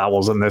the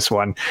vowels in this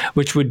one,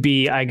 which would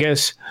be, I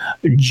guess,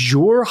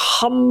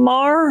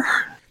 Jorhamar.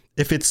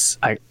 If it's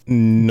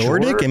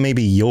Nordic, it may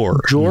be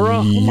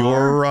Yoramar.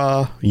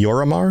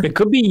 It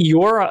could be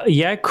Yora.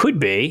 Yeah, it could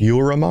be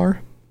Yoramar.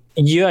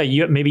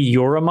 Yeah, maybe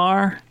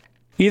Yoramar.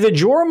 Either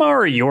Joramar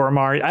or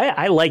Yoramar.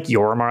 I like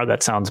Yoramar.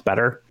 That sounds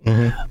better.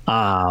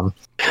 Mm-hmm.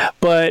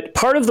 But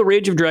part of the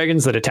Rage of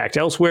Dragons that attacked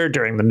elsewhere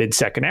during the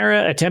Mid-Second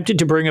Era attempted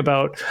to bring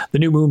about the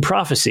New Moon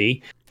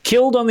Prophecy,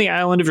 killed on the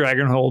island of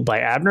Dragonhold by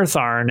Abner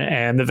Tharn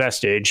and the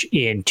Vestige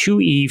in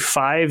 2E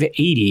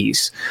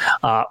 580s.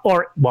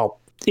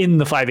 In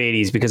the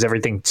 580s, because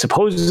everything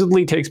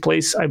supposedly takes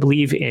place, I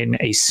believe, in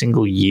a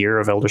single year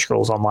of Elder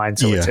Scrolls Online.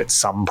 So it's at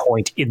some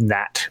point in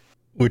that.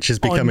 Which is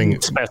becoming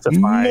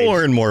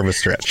more and more of a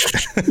stretch.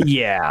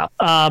 Yeah.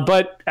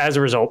 But as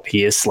a result,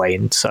 he is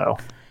slain. So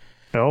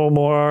no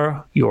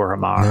more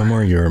Yoramar. No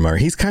more Yoramar.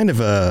 He's kind of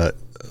a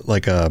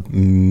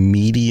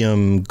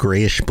medium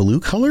grayish blue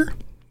color.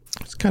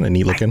 It's kind of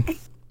neat looking.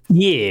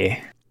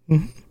 Yeah.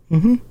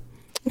 Mm-hmm.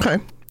 Okay.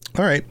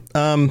 All right.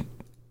 Tell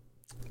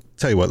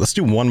you what, let's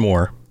do one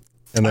more.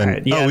 And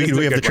then,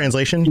 we have the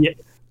translation?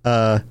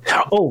 Yeah.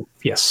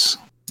 Yes.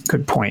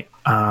 Good point.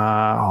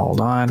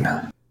 Hold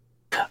on.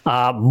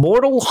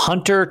 Mortal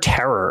Hunter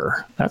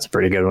Terror. That's a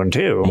pretty good one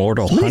too.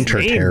 Mortal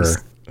Hunter Terror.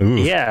 Ooh.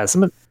 Yeah,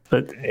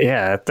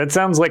 that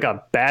sounds like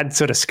a bad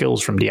set of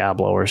skills from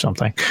Diablo or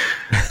something.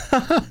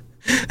 I'm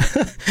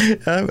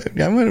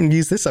going to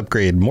use this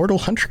upgrade, Mortal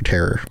Hunter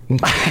Terror,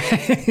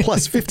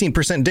 plus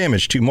 15%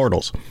 damage to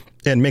mortals,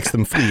 and makes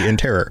them flee in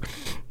terror.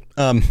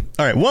 All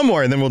right, one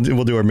more, and then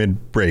we'll do our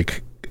mid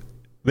break.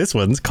 This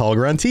one's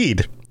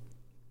Kalgrantied.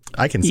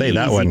 I can say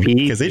that one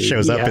because it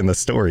shows up in the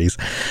stories.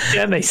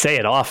 Yeah, and they say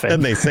it often.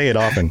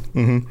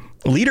 Mm-hmm.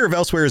 Leader of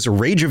Elsewhere's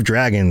Rage of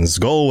Dragons'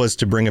 goal was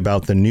to bring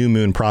about the New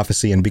Moon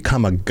Prophecy and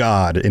become a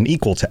god and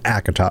equal to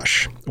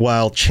Akatosh,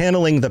 while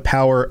channeling the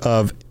power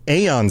of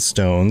Aeon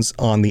Stones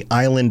on the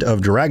island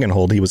of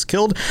Dragonhold. He was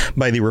killed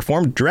by the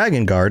reformed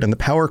Dragon Guard, and the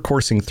power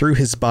coursing through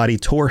his body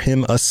tore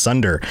him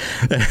asunder.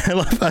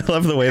 I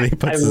love the way they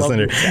put this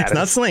asunder. It's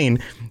not slain.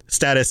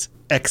 Status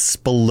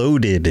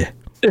exploded.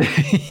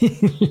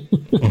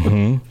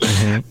 Mm-hmm,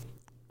 mm-hmm.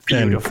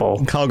 Beautiful.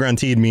 And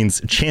Kalgrantied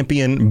means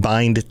champion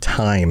bind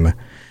time.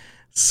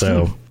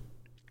 So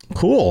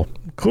cool.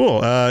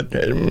 I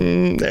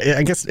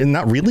guess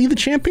not really the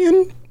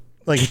champion.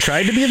 Like he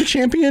tried to be the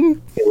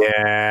champion.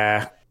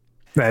 Yeah,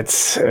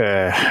 that's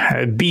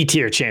a B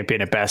tier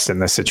champion at best in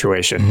this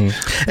situation.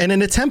 Mm-hmm. And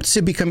an attempt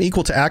to become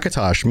equal to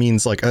Akatosh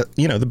means like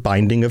the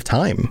binding of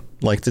time,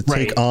 like to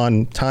take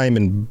on time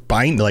and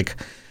bind, like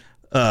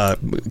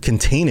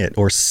contain it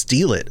or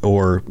steal it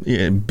or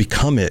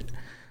become it,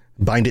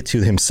 bind it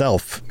to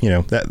himself.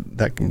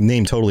 That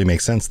name totally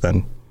makes sense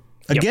then.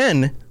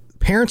 Again,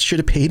 parents should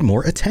have paid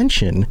more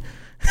attention.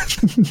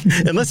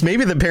 Unless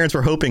maybe the parents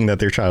were hoping that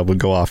their child would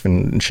go off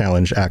and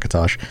challenge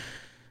Akatosh.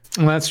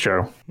 Well, that's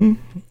true.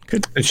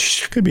 Could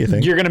be a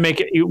thing. You're going to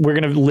make it. We're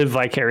going to live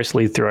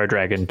vicariously through our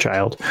dragon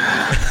child.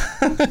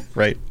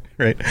 Right.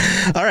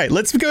 All right.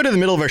 Let's go to the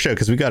middle of our show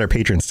because we got our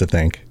patrons to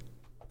thank.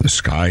 The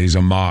skies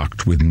are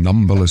marked with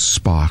numberless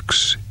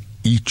sparks,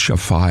 each a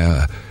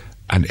fire,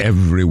 and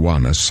every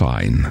one a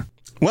sign.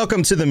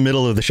 Welcome to the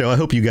middle of the show. I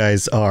hope you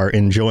guys are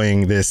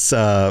enjoying this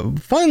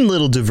fun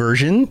little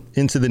diversion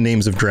into the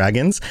names of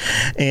dragons.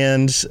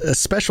 And a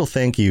special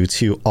thank you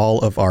to all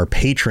of our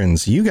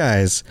patrons. You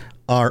guys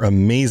are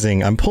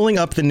amazing. I'm pulling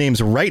up the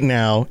names right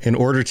now in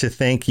order to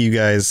thank you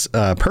guys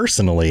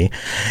personally.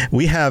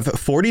 We have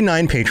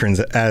 49 patrons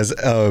as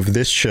of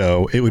this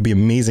show. It would be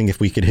amazing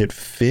if we could hit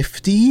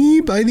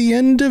 50 by the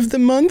end of the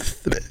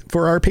month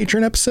for our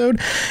patron episode.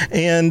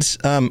 And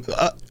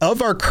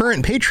of our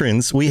current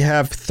patrons, we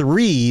have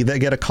 3 that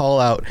get a call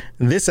out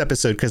this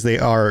episode because they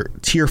are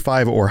tier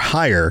 5 or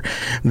higher.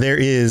 There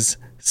is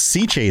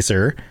Sea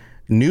Chaser,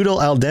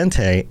 Noodle Al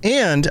Dente,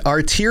 and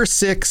our tier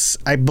 6,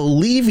 I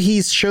believe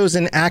he's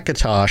chosen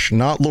Akatosh,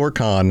 not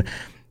Lorcan,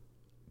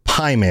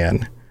 Pie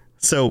Man.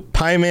 So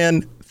Pie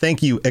Man,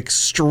 thank you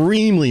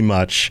extremely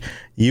much.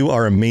 You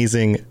are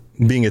amazing.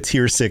 Being a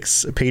tier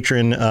 6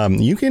 patron,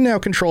 you can now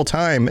control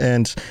time,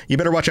 and you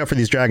better watch out for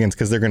these dragons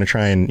because they're going to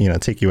try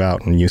and take you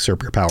out and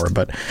usurp your power.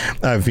 But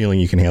I have a feeling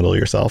you can handle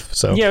yourself.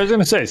 So yeah, I was going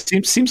to say,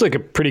 it seems like a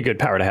pretty good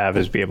power to have,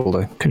 is be able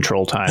to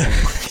control time.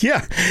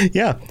 Yeah.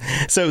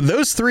 So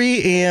those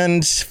 3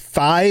 and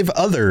 5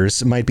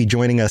 others might be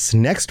joining us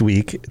next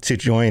week to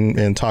join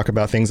and talk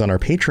about things on our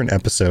patron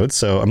episode.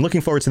 So I'm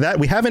looking forward to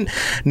that. We haven't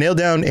nailed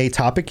down a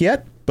topic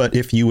yet, but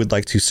if you would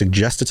like to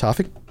suggest a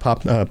topic,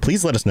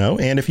 please let us know.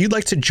 And if you'd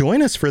like to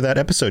join us for that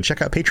episode,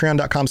 check out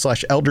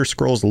patreon.com/Elder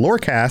Scrolls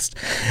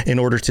Lorecast in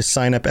order to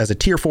sign up as a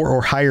tier 4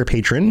 or higher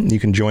patron. You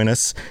can join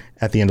us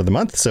at the end of the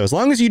month. So as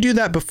long as you do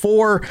that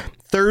before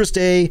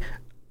Thursday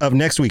of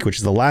next week, which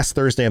is the last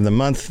Thursday of the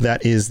month,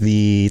 that is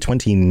the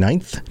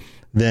 29th,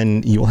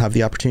 then you will have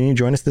the opportunity to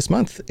join us this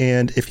month.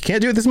 And if you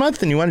can't do it this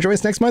month and you want to join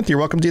us next month, you're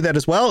welcome to do that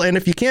as well. And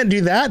if you can't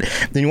do that,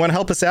 then you want to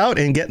help us out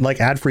and get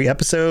like ad-free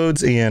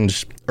episodes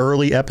and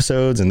early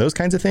episodes and those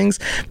kinds of things,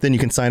 then you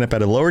can sign up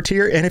at a lower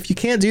tier. And if you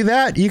can't do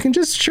that, you can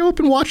just show up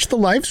and watch the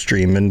live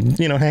stream and,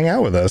 hang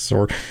out with us,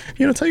 or,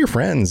 tell your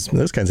friends,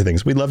 those kinds of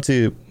things. We'd love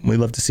to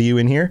see you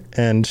in here.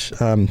 And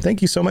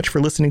thank you so much for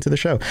listening to the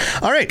show.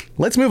 All right,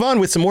 let's move on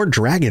with some more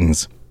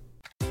dragons.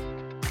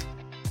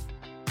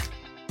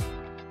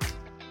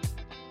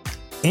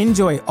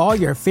 Enjoy all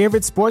your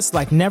favorite sports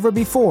like never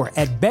before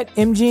at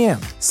BetMGM.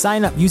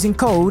 Sign up using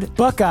code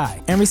Buckeye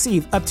and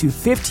receive up to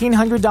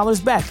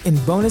 $1,500 back in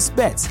bonus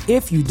bets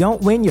if you don't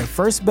win your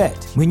first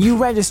bet. When you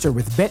register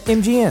with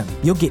BetMGM,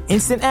 you'll get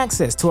instant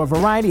access to a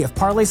variety of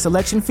parlay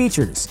selection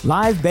features,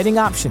 live betting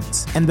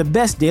options, and the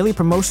best daily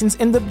promotions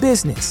in the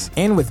business.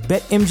 And with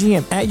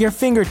BetMGM at your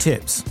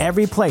fingertips,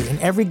 every play and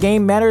every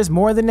game matters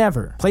more than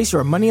ever. Place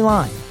your money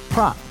line,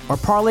 prop, or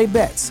parlay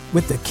bets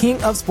with the king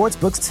of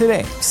sportsbooks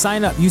today.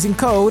 Sign up using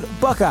code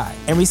Buckeye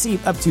and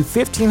receive up to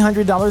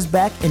 $1,500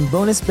 back in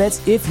bonus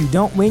bets if you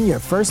don't win your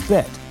first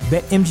bet.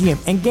 BetMGM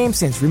and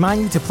GameSense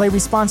remind you to play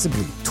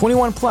responsibly.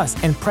 21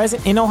 plus and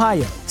present in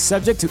Ohio,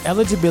 subject to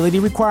eligibility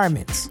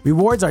requirements.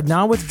 Rewards are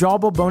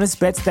non-withdrawable bonus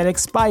bets that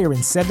expire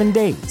in 7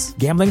 days.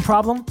 Gambling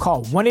problem?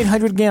 Call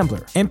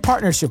 1-800-GAMBLER. In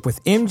partnership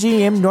with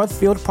MGM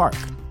Northfield Park.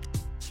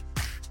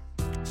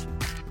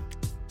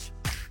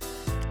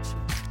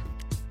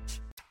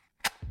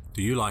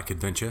 Do you like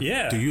adventure?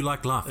 Yeah. Do you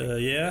like laughing?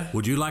 Yeah.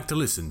 Would you like to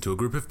listen to a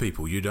group of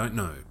people you don't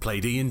know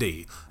play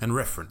D&D and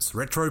reference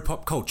retro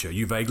pop culture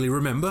you vaguely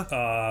remember?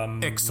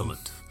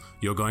 Excellent.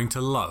 You're going to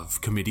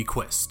love Committee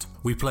Quest.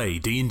 We play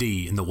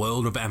D&D in the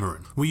world of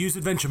Amarin. We use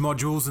adventure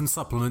modules and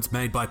supplements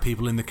made by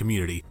people in the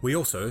community. We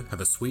also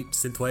have a sweet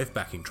synthwave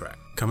backing track.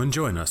 Come and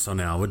join us on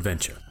our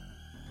adventure.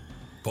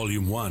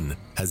 Volume 1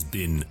 has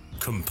been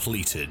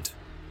completed.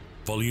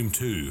 Volume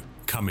 2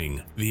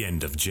 coming the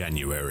end of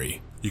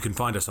January. You can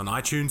find us on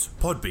iTunes,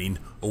 Podbean,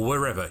 or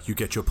wherever you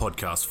get your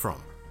podcasts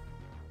from.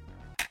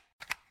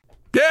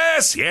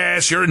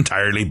 Yes, you're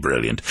entirely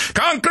brilliant.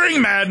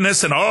 Conquering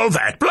madness and all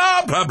that.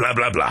 Blah, blah, blah,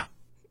 blah, blah.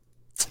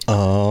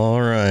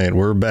 All right,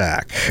 we're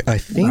back. I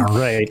think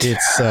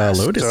it's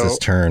Lotus's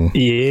turn.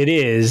 It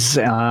is.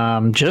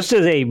 Just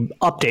as a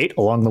update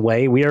along the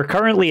way, we are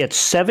currently at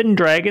 7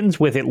 dragons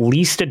with at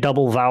least a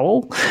double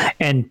vowel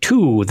and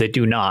 2 that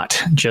do not,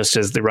 just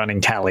as the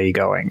running tally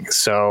going.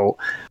 So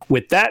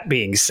with that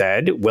being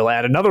said, we'll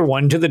add another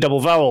one to the double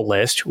vowel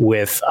list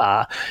with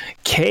Krajotdan,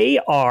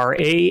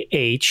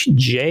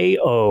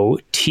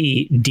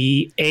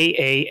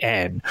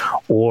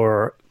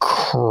 or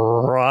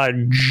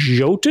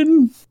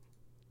Krajotan?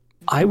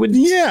 I would...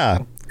 Yeah.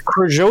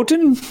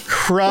 Krajotan?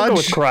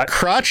 Krajotdan.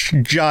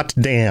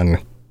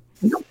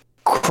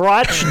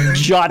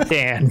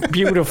 Krajotdan.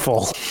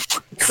 Beautiful.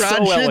 So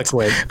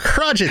eloquent.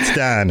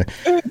 Krajotdan.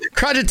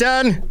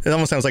 Krajotdan. It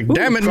almost sounds like,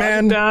 damn it,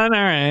 man. All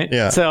right.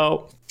 Yeah.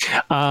 So,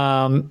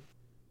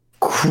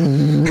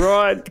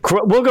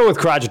 We'll go with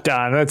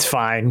Krajatan. That's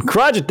fine.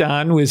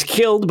 Krajatan was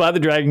killed by the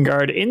Dragon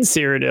Guard in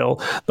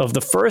Cyrodiil of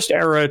the First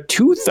Era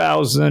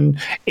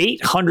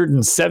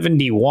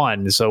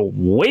 2871. So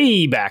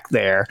way back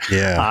there.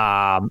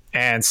 Yeah.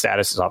 And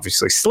Status is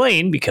obviously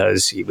slain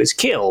because he was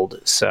killed.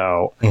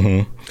 So.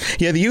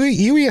 Yeah, the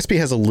UESP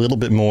has a little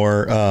bit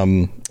more.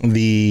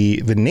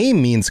 The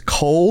name means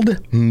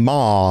Cold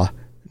Maw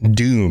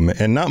Doom,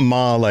 and not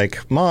maw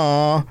like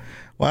maw.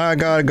 Well, I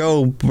gotta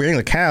go bring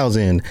the cows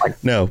in.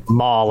 No,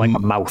 maw like a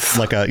mouth,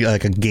 like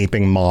a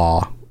gaping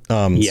maw.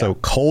 So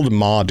Cold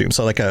Maw Doom.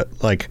 So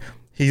like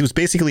he was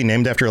basically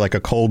named after like a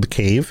cold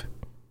cave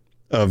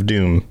of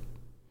doom,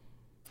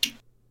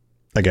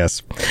 I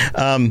guess.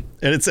 And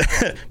it's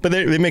but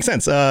it makes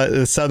sense.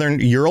 The southern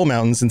Ural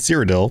Mountains in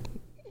Cyrodiil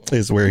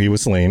is where he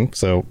was slain.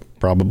 So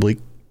probably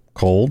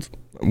cold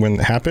when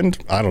it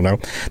happened. I don't know.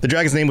 The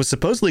dragon's name was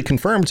supposedly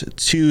confirmed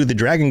to the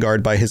Dragon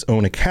Guard by his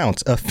own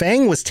account. A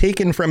fang was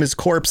taken from his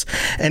corpse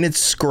and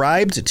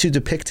inscribed to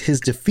depict his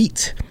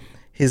defeat.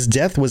 His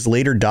death was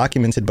later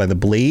documented by the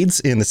Blades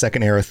in the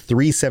Second Era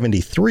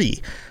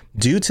 373.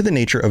 Due to the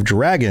nature of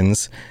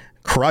dragons,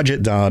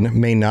 Krajatan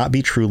may not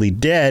be truly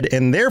dead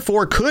and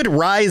therefore could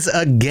rise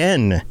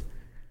again.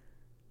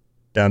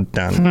 Dun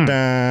dun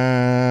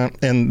dun.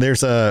 And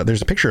there's a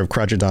picture of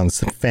Krajatan's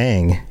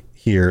fang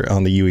here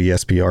on the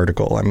UESP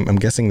article. I'm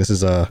guessing this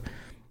is an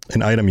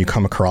item you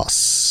come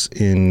across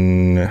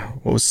in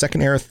what was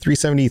Second Era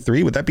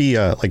 373. Would that be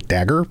like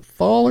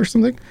Daggerfall or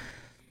something?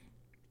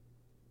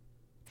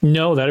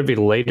 No, that'd be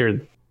later.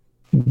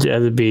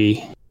 That'd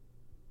be.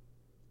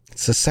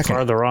 It's a second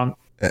farther on.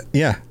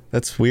 Yeah,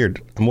 that's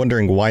weird. I'm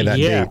wondering why that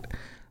date.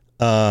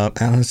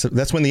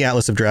 That's when the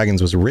Atlas of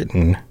Dragons was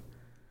written.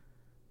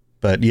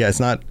 But yeah, it's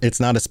not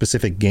a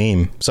specific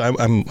game. So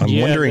I'm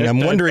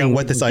wondering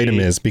what this item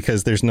is,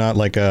 because there's not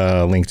like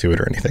a link to it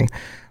or anything.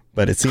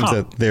 But it seems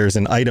that there's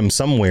an item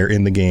somewhere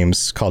in the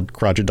games called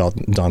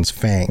Krajatan's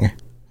Fang.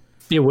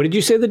 Yeah, what did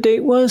you say the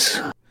date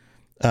was?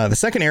 The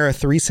Second Era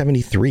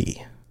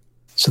 373.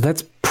 So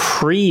that's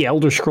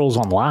pre-Elder Scrolls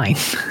Online.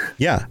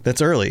 Yeah,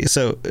 that's early.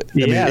 So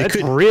it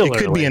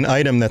could be an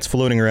item that's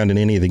floating around in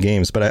any of the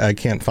games, but I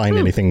can't find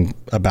anything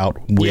about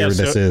where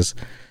this is.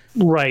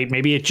 Right,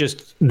 maybe it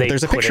just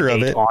there's a picture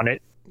of it on it.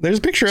 There's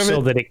a picture of it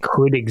so that it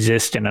could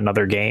exist in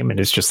another game, and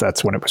it's just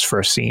that's when it was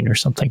first seen or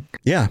something.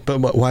 Yeah, but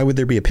why would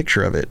there be a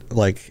picture of it?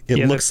 Like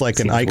it looks like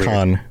an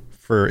icon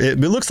weird. It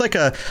looks like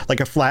a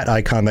flat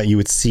icon that you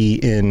would see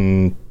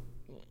in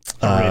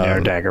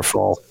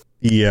Daggerfall.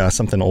 Yeah,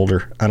 something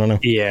older. I don't know.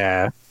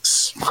 Yeah.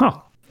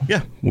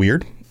 Yeah,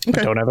 weird. Okay.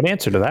 I don't have an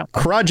answer to that.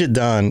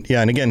 Krajatan. Yeah,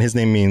 and again, his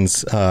name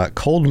means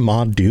Cold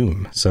Maw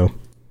Doom. So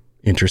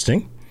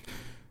interesting.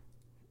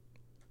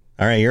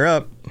 All right, you're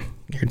up.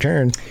 Your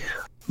turn.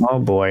 Oh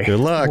boy. Good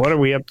luck. What are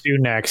we up to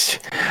next?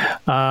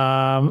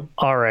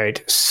 All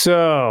right.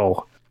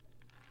 So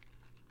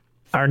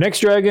our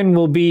next dragon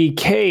will be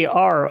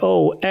Krosulhah.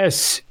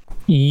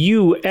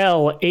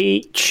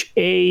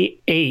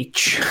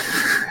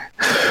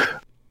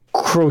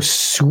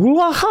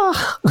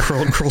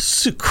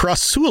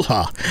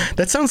 Krosulhah.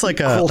 That sounds like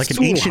an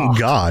ancient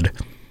god.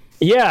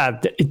 Yeah.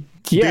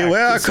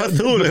 Beware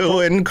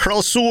Cthulhu and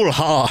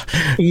Krosulhah.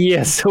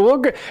 Yes,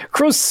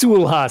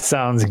 Krosulhah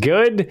sounds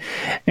good.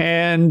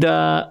 And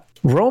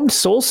roamed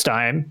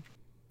Solstheim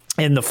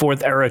in the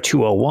 4th Era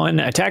 201,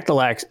 attacked the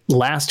last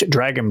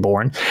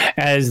Dragonborn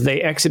as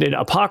they exited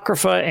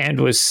Apocrypha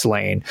and was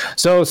slain.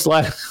 So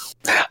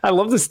I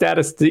love the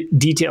status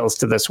details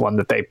to this one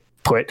that they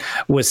put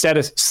was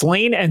status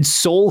slain and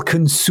soul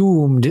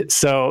consumed.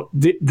 So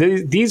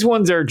these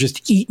ones are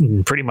just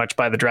eaten pretty much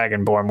by the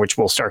Dragonborn, which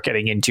we'll start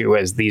getting into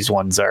as these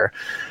ones are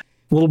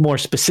a little more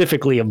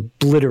specifically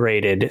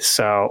obliterated.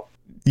 So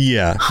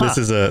yeah, this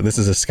is a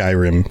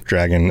Skyrim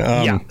dragon.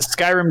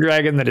 Skyrim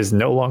dragon that is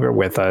no longer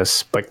with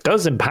us, but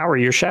does empower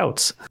your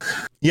shouts.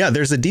 Yeah,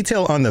 there's a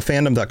detail on the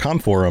fandom.com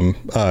forum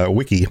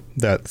wiki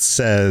that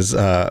says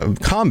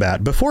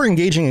combat. Before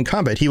engaging in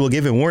combat, he will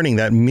give a warning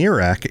that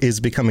Miraak is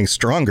becoming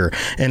stronger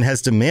and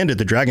has demanded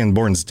the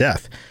Dragonborn's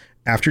death.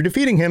 After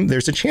defeating him,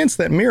 there's a chance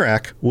that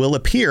Miraak will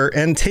appear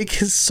and take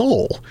his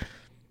soul.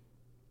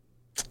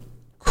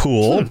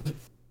 Cool.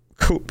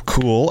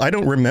 Cool. I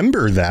don't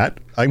remember that.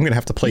 I'm going to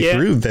have to play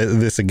through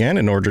this again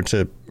in order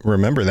to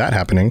remember that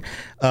happening.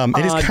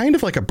 It is kind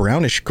of like a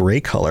brownish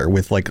gray color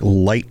with like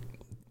light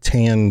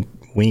tan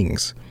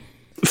wings.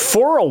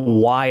 For a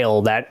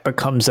while, that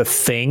becomes a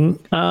thing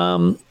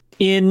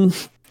in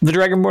the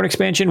Dragonborn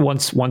expansion.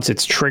 Once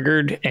it's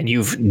triggered and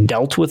you've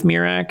dealt with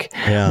Miraak,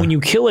 when you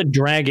kill a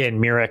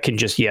dragon, Miraak can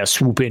just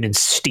swoop in and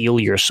steal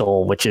your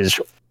soul, which is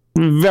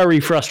very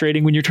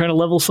frustrating when you're trying to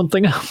level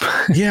something up.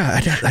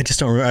 Yeah, I just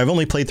don't remember. I've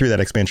only played through that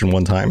expansion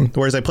one time,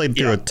 whereas I played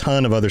through a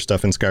ton of other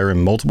stuff in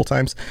Skyrim multiple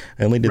times.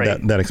 I only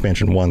did that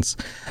expansion once.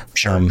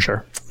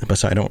 Sure. But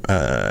so I don't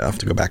I'll have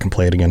to go back and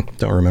play it again.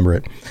 Don't remember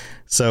it.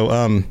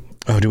 So,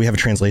 do we have a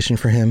translation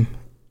for him?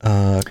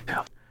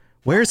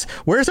 Where's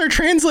our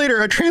translator?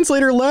 Our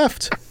translator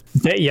left.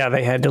 They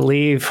had to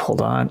leave.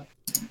 Hold on.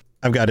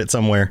 I've got it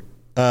somewhere.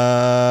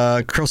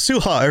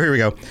 Krosuha. Here we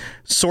go.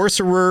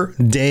 Sorcerer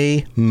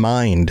Day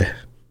Mind.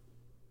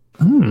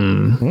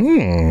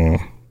 Don't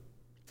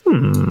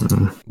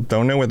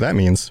know what that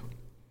means.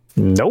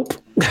 Nope.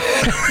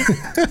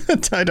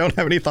 I don't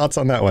have any thoughts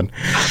on that one.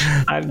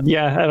 I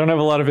don't have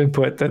a lot of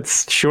input.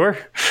 That's sure.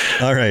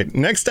 All right.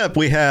 Next up,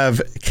 we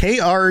have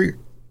KRUZII,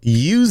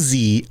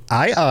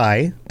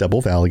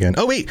 double vowel again.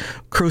 Oh, wait.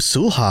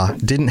 Krosulha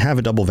didn't have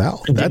a double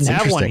vowel. That's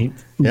interesting.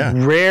 Yeah.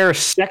 Rare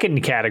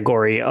second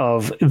category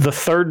of the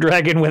third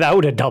dragon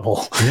without a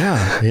double.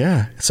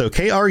 Yeah. So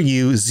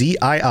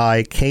KRUZIIKREL.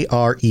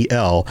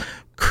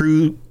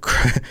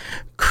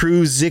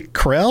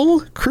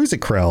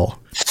 Kruzikrel.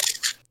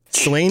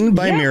 Slain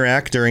by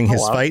Miraak during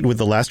his fight with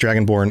the last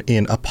Dragonborn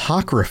in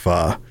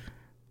Apocrypha.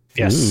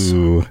 Yes.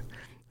 Ooh.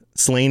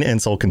 Slain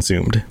and soul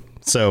consumed.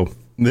 So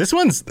this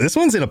one's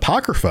in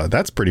Apocrypha.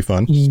 That's pretty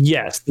fun.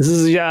 Yes. This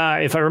is,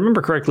 if I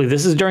remember correctly,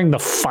 this is during the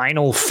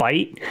final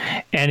fight,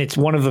 and it's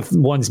one of the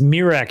ones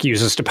Miraak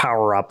uses to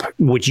power up,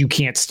 which you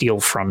can't steal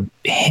from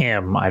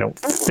him, I don't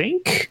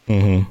think.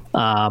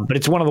 But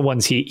it's one of the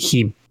ones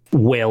he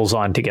wails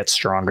on to get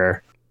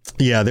stronger.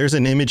 Yeah, there's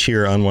an image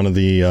here on one of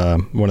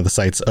the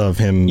sites of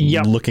him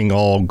looking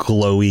all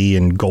glowy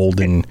and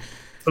golden.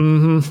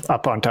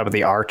 Up on top of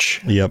the arch.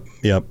 Yep.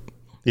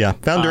 Yeah,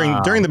 found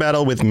during the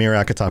battle with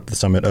Miraak atop the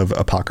summit of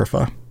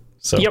Apocrypha.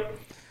 So. Yep.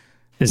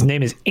 His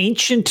name is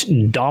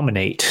Ancient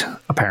Dominate,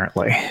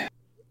 apparently.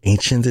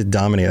 Ancient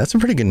Dominate. That's a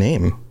pretty good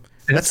name.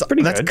 That's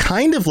pretty good. That's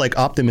kind of like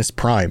Optimus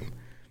Prime.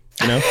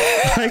 You know,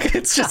 like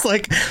it's just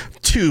like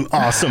two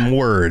awesome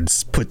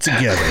words put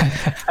together.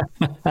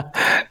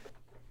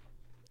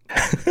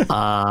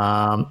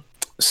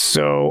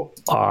 So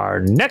our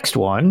next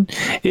one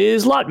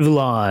is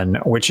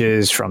Latvulan, which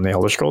is from the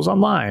Elder Scrolls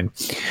Online.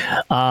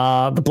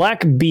 The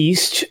Black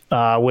Beast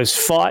was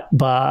fought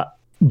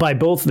by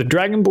both the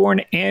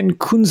Dragonborn and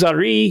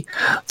Kunzari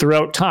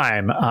throughout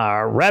time,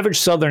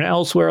 ravaged southern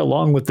Elsewhere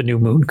along with the New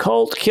Moon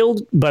cult,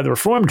 killed by the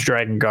Reformed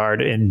Dragon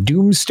Guard in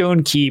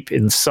Doomstone Keep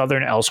in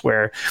southern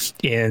Elsewhere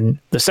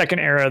in the Second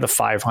Era, the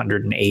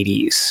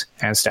 580s.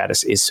 And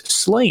status is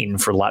slain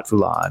for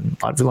Latvulan.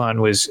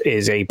 Latvulan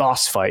is a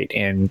boss fight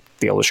in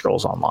the Elder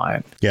Scrolls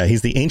Online. Yeah,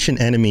 he's the ancient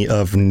enemy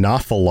of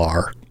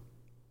Nafalar.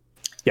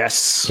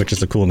 Yes. Which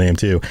is a cool name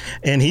too.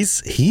 And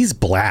he's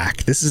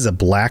black. This is a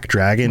black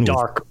dragon.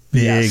 Dark.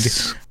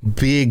 With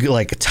big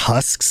like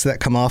tusks that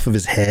come off of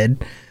his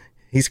head.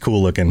 He's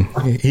cool looking.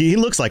 He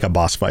looks like a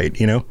boss fight,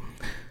 you know?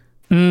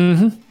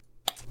 Mm-hmm.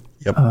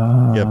 Yep.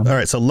 All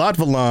right. So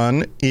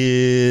Latvulan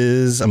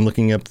is, I'm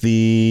looking up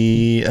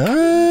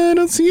I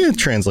don't see a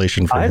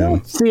translation for him. I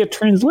don't see a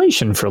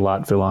translation for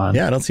Latvulan.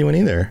 Yeah, I don't see one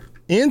either.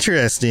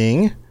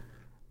 Interesting.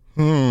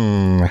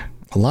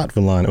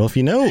 Latvulan. Well, if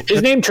you know...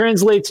 His name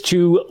translates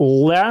to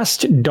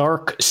Last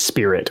Dark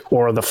Spirit,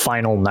 or the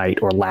Final Night,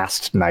 or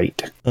Last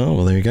Night. Oh,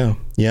 well, there you go.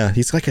 Yeah,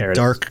 he's like a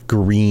dark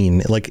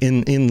green. Like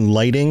in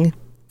lighting,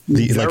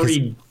 like his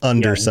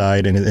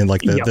underside and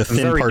like the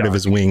thin part of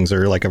his wings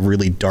are like a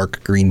really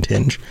dark green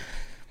tinge.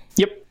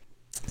 Yep.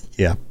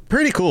 Yeah,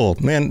 pretty cool.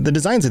 Man, the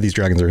designs of these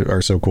dragons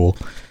are so cool.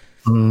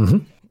 Mm-hmm.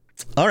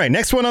 All right,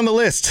 next one on the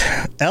list.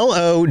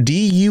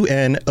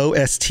 Lodunost.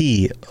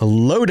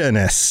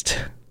 Lodanest.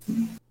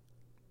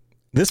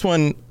 This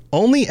one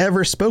only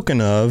ever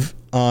spoken of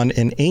on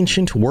an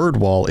ancient word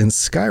wall in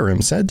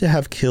Skyrim, said to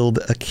have killed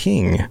a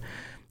king.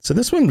 So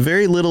this one,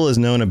 very little is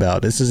known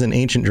about. This is an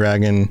ancient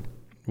dragon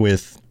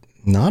with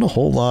not a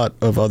whole lot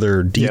of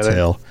other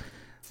detail.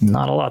 Yeah,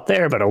 not a lot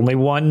there, but only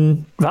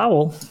one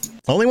vowel.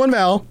 Only one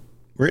vowel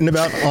written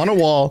about on a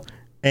wall.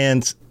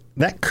 And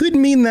that could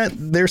mean that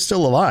they're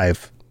still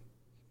alive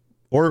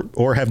or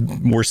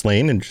were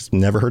slain and just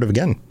never heard of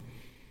again.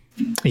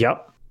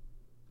 Yep.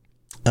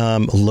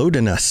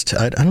 Lodanust.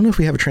 I don't know if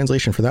we have a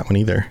translation for that one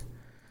either.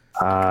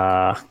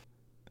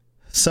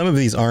 Some of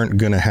these aren't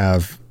going to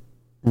have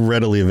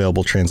readily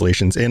available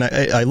translations, and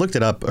I looked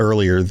it up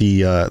earlier.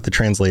 The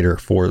translator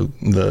for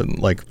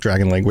the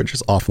dragon language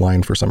is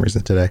offline for some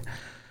reason today.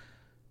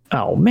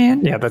 Oh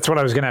man, yeah, that's what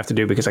I was going to have to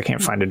do because I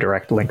can't find a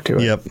direct link to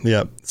it.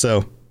 Yep.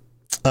 So,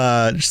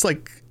 just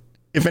like.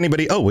 If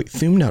anybody,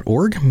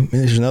 Thume.org?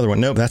 There's another one.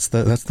 Nope, that's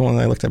the one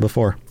I looked at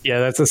before. Yeah,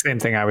 that's the same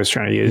thing I was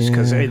trying to use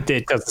because it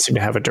doesn't seem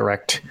to have a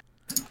direct.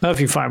 Well, if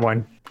you find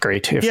one,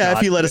 great. If not,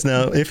 if you let us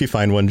know, if you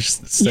find one,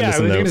 just send us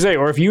a note. I was going to say,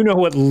 or if you know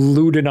what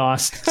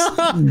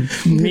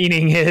Ludenost's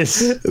meaning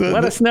is,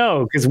 let us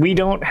know because we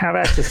don't have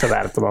access to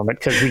that at the moment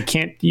because we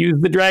can't use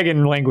the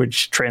dragon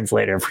language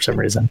translator for some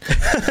reason.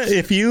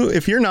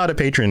 If you're not a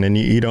patron and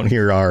you don't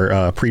hear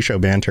our pre-show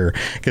banter,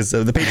 because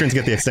the patrons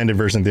get the extended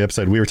version of the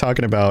episode, we were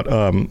talking about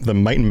the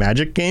Might and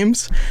Magic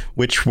games,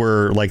 which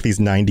were like these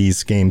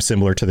 90s games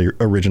similar to the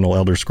original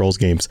Elder Scrolls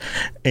games,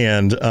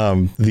 and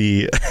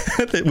we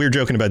were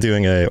joking about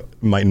doing a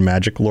Might and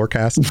Magic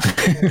lorecast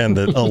and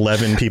the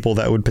 11 people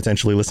that would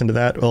potentially listen to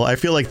that. Well, I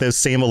feel like those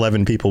same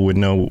 11 people would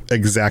know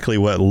exactly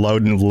what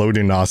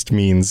Lodunost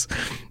means.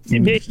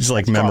 Just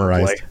like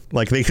memorized. Probably.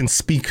 Like they can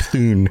speak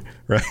Thune,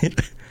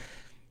 right?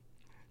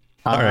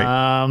 All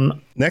right.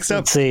 Next up.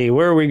 Let's see,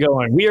 where are we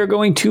going? We are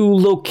going to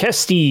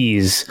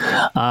Lochestes,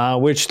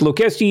 which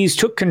Lochestes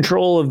took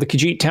control of the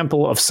Khajiit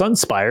Temple of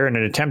Sunspire in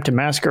an attempt to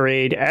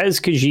masquerade as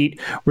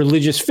Khajiit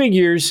religious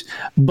figures,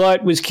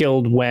 but was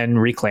killed when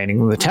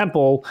reclaiming the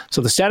temple.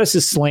 So the status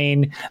is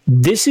slain.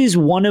 This is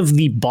one of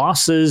the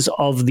bosses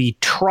of the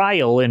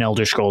trial in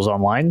Elder Scrolls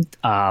Online,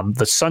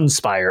 the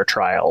Sunspire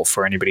trial,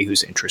 for anybody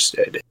who's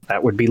interested.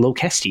 That would be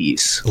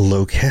Lochestes.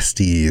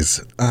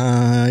 Lochestes.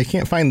 I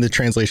can't find the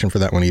translation for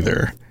that one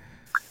either.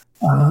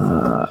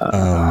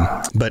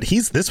 But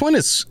this one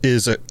is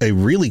a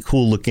really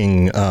cool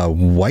looking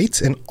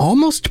white and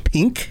almost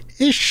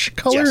pink-ish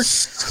color.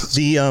 Yes.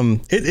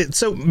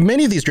 So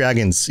many of these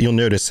dragons, you'll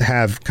notice,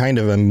 have kind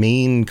of a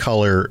main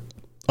color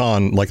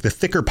on like the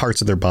thicker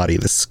parts of their body,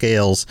 the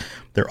scales,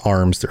 their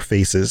arms, their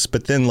faces,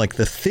 but then like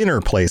the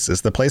thinner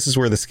places, the places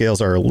where the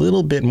scales are a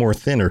little bit more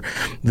thinner,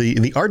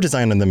 the art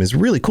design on them is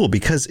really cool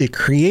because it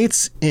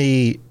creates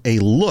a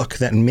look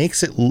that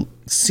makes it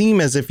seem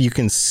as if you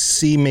can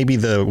see maybe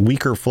the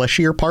weaker,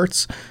 fleshier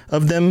parts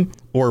of them,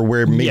 or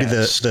where maybe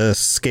the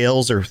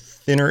scales are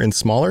thinner and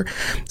smaller.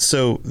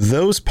 So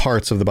those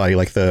parts of the body,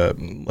 like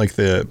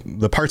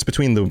the parts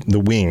between the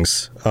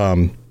wings,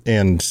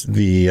 and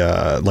the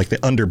like the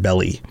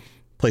underbelly,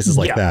 places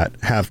like that,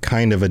 have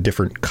kind of a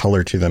different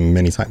color to them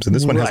many times. And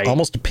this one has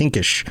almost a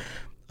pinkish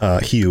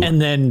hue.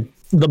 And then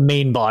the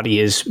main body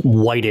is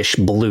whitish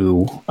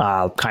blue,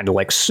 kind of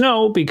like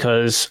snow,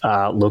 because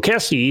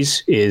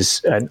Lochestes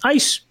is an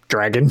ice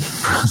dragon,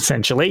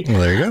 essentially. Well,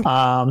 there you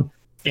go.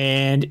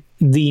 And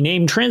the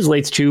name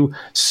translates to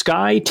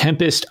Sky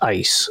Tempest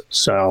Ice.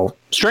 So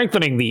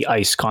strengthening the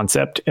ice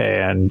concept.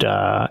 And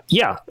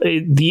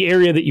the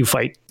area that you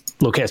fight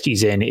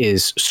Lochestes in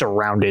is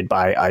surrounded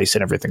by ice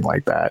and everything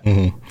like that.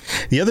 Mm-hmm.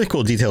 The other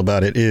cool detail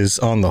about it is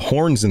on the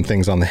horns and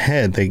things on the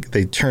head,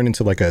 they turn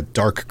into like a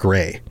dark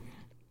gray.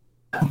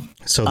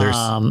 So there's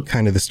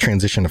kind of this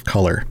transition of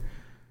color.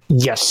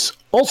 Yes.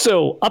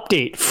 Also,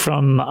 update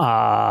from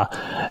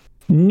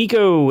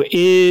Nico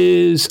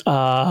is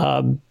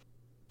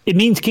it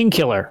means King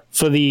Killer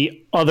for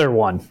the other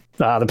one,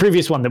 the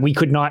previous one that we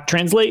could not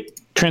translate.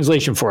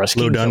 Translation for us.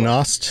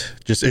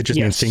 Lodanost. It just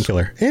means King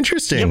Killer.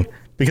 Interesting. Yep.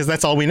 Because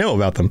that's all we know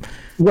about them.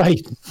 Right.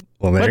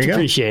 Well, there Much you go.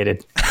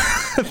 Appreciated.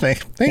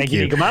 Thank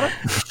you.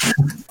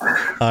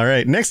 All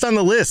right. Next on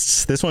the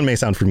list, this one may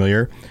sound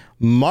familiar.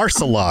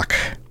 Marselok,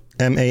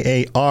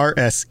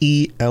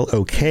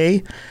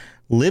 Maarselok,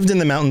 lived in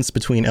the mountains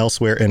between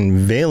Elsewhere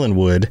and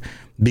Valenwood,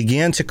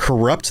 began to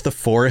corrupt the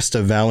forest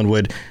of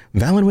Valenwood.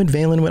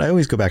 Valenwood. I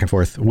always go back and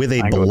forth with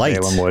a blight.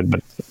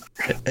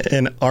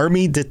 An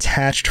army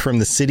detached from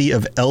the city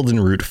of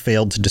Eldenroot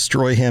failed to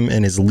destroy him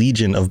and his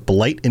legion of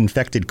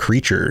blight-infected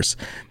creatures.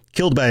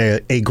 Killed by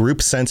a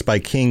group sent by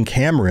King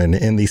Cameron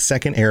in the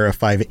Second Era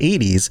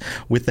 580s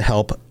with the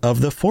help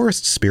of the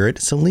forest spirit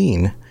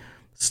Selene.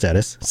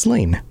 Status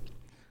slain.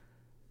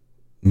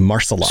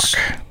 Marselok.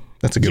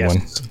 That's a good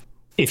one.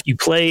 If you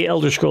play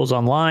Elder Scrolls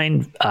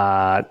Online,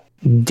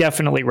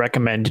 definitely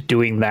recommend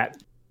doing that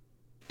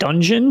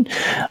dungeon.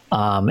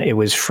 It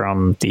was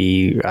from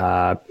the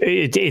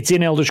it's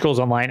in Elder Scrolls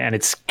Online, and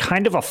it's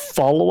kind of a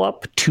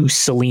follow-up to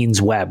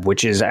Selene's Web,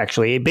 which is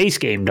actually a base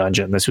game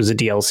dungeon. This was a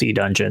DLC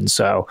dungeon,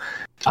 so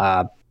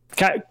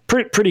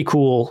pretty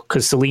cool,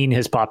 because Selene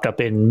has popped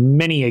up in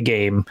many a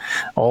game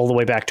all the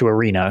way back to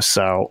Arena.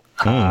 So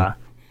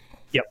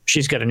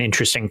she's got an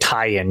interesting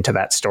tie-in to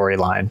that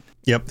storyline.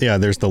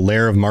 There's the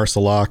Lair of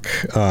Marselok.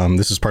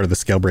 This is part of the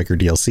Scalebreaker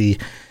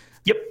DLC.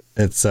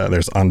 It's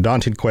there's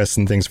Undaunted quests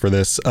and things for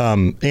this,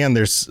 and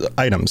there's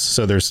items.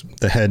 So there's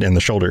the head and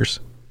the shoulders,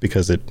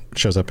 because it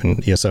shows up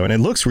in ESO, and it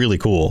looks really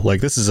cool.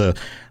 Like, this is a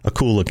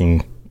cool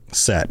looking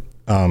set.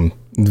 It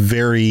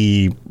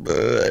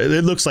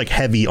looks like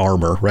heavy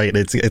armor, right?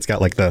 It's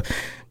got like the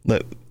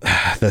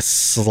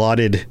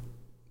slotted,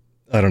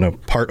 I don't know,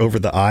 part over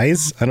the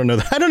eyes. I don't know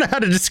how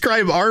to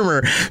describe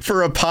armor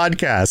for a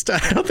podcast.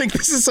 I don't think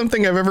this is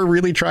something I've ever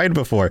really tried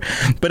before,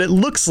 but it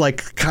looks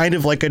like kind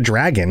of like a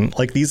dragon.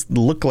 Like, these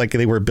look like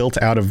they were built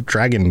out of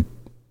dragon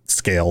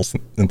scales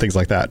and things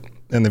like that.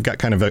 And they've got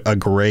kind of a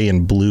gray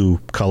and blue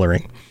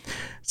coloring.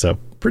 So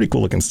pretty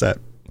cool looking set.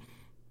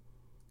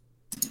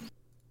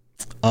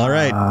 All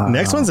right.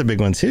 Next one's a big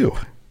one too.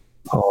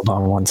 Hold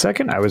on one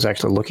second. I was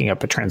actually looking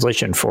up a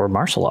translation for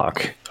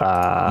Marselok.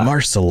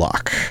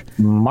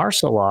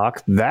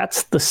 Marselok,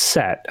 that's the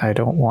set. I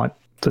don't want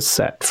the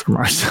set for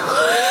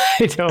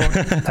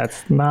Marselok.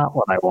 That's not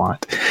what I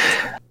want.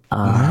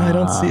 I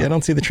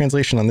don't see the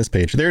translation on this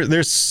page.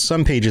 There's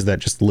some pages that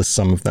just list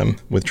some of them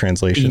with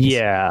translations.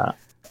 Yeah.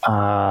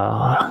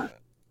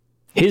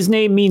 His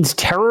name means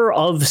Terror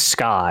of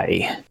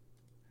Sky.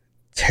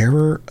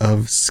 Terror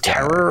of Sky.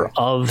 Terror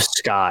of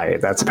Sky.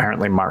 That's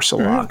apparently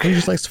Marselok. He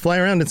just likes to fly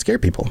around and scare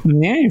people.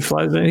 Yeah, he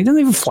doesn't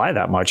even fly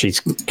that much.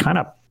 He's kind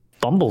of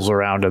bumbles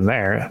around in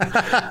there.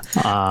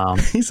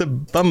 He's a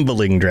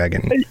bumbling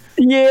dragon.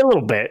 Yeah, a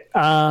little bit.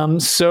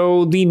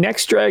 So the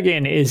next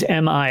dragon is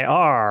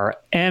Mir,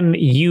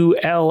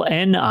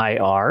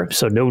 Mulnir.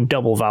 So no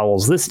double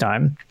vowels this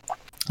time.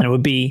 And it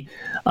would be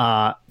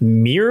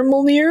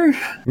Myrmilnir?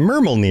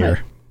 Myrmilnir.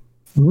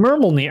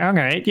 Myrmilnir. All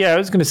right. Yeah, I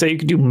was going to say you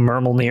could do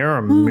Myrmilnir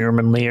or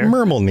Myrmilnir.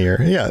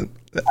 Myrmilnir. Yeah.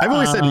 I've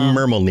always said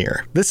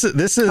Myrmilnir. This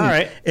is all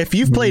right. If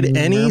you've played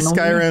any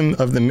Skyrim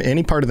of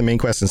any part of the main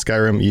quest in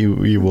Skyrim,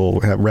 you will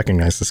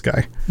recognize this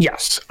guy.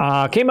 Yes.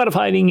 Came out of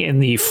hiding in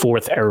the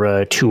 4th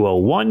Era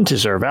 201 to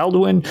serve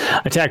Alduin,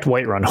 attacked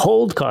Whiterun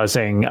Hold,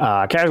 causing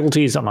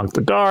casualties among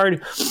the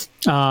guard,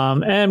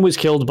 and was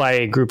killed by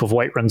a group of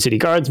Whiterun city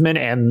guardsmen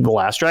and the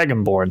last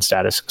Dragonborn,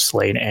 status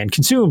slain and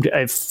consumed.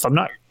 If I'm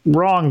not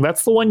wrong,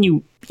 that's the one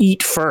you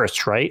eat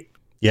first, right?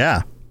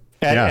 Yeah.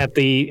 At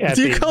the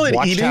Do you call it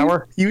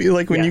watchtower? Eating? You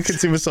like when you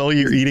consume a soul,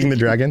 you're eating the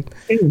dragon?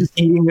 Just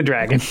eating the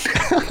dragon.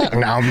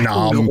 Nom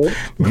nom.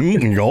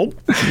 Gulp.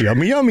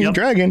 Yummy yummy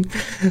dragon.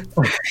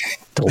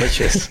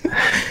 Delicious.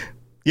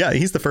 Yeah,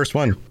 he's the first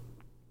one.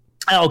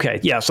 Okay,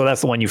 yeah, so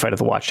that's the one you fight at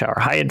the watchtower.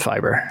 High in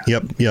fiber.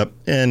 Yep.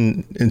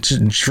 And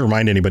to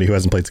remind anybody who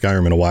hasn't played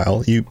Skyrim in a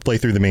while, you play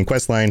through the main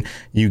quest line,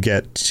 you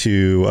get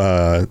to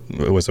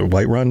was it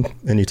Whiterun,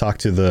 and you talk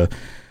to the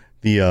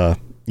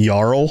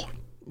Jarl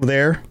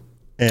there.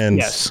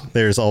 And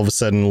there's all of a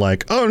sudden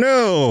like, oh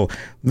no,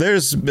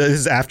 this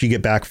is after you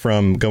get back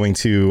from going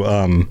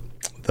to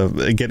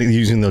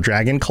using the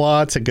dragon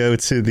claw to go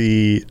to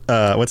the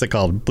what's it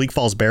called, Bleak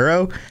Falls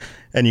Barrow,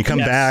 and you come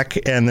back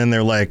and then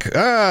they're like,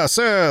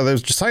 sir,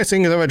 there's just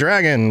sightseeing of a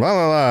dragon, blah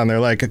blah blah, and they're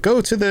like, go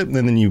to the, and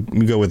then you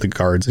go with the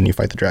guards and you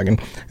fight the dragon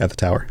at the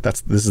tower.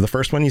 This is the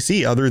first one you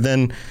see, other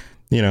than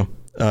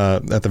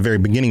at the very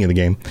beginning of the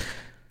game,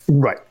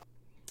 right?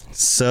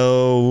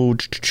 So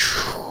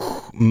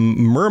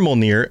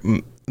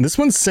Myrmilnir, this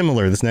one's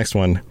similar. This next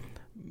one,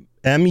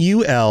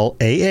 Mulaa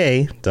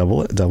Mnir,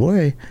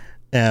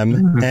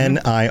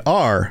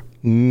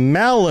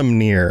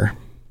 Malamnir.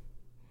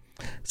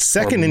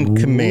 Second in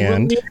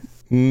command,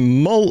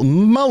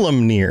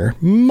 Mulamnir.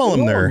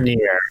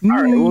 All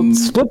right, we'll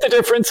split the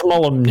difference.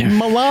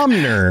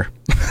 Malamnir.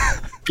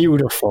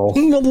 Beautiful.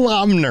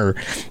 Malamnir.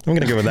 I'm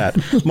going to go with that.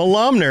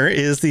 Malamnir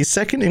is the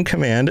second in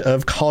command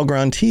of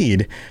Calgron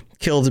Teed.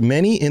 Killed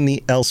many in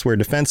the Elsewhere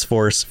Defense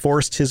Force,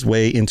 forced his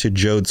way into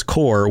Jode's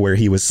core, where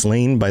he was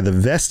slain by the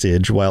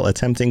Vestige while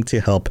attempting to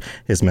help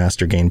his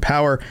master gain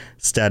power.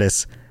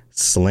 Status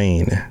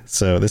slain.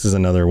 So this is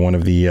another one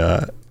of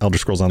the Elder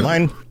Scrolls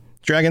Online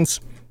dragons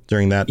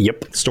during that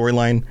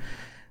storyline.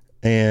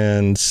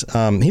 And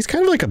he's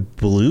kind of like a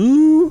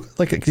blue,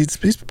 like he's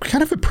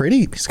kind of a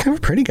pretty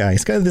guy.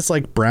 He's got this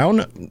like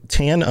brown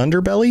tan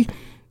underbelly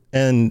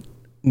and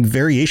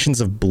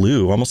variations of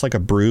blue, almost like a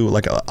brew,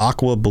 like an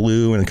aqua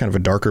blue and kind of a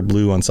darker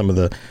blue on some of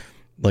the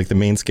like the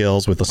main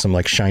scales with some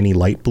like shiny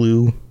light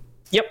blue.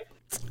 Yep.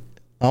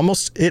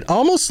 It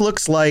almost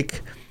looks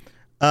like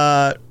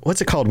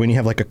what's it called when you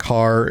have like a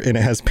car and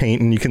it has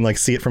paint and you can like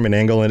see it from an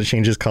angle and it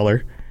changes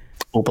color?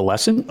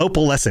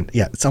 Opalescent.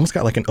 Yeah, it's almost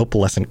got like an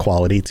opalescent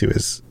quality to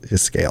his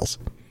scales.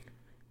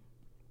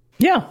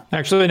 Yeah,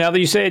 actually, now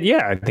that you say it,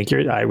 yeah, I think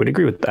I would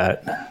agree with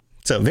that.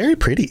 So very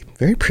pretty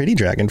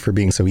dragon for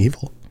being so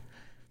evil.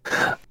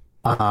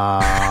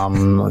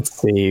 Let's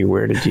see,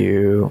 where did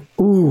you?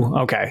 Ooh,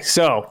 okay.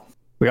 So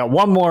we got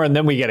one more, and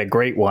then we get a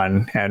great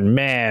one. And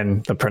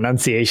man, the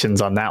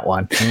pronunciations on that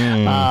one.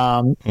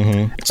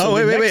 So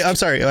wait! I'm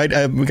sorry.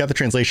 We got the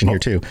translation here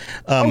too.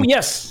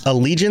 Yes.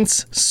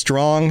 Allegiance,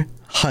 strong,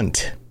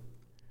 hunt.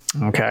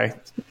 Okay.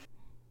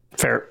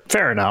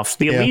 Fair enough.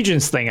 The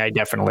allegiance thing, I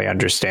definitely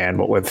understand.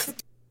 But with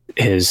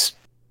his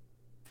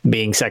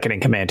being second in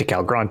command to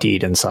Calgron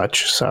Teed and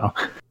such, so.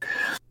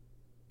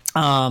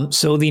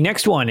 So the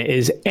next one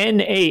is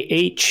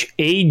Nahagliv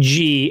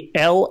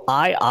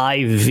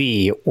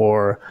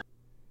or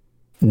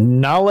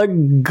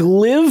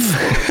Nalagliv.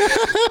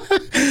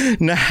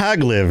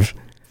 Nahagliv.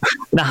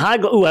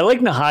 Ooh, I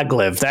like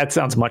Nahagliv. That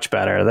sounds much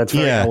better. That's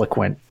very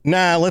eloquent.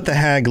 Nah, let the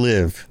hag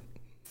live.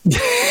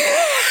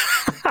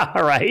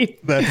 All right.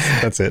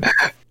 That's it.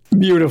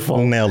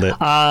 Beautiful. Nailed it.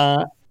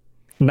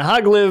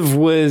 Nahagliv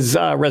was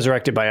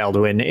resurrected by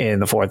Alduin in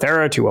the 4th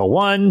Era,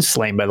 201,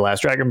 slain by the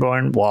last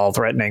Dragonborn while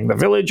threatening the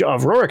village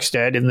of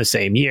Rorikstead in the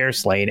same year,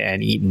 slain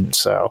and eaten.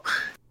 So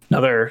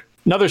another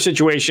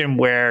situation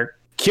where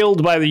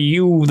killed by the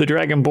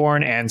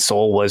Dragonborn, and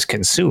soul was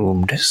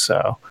consumed.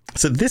 So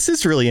this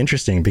is really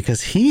interesting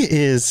because it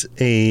is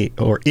a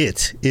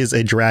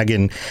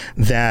dragon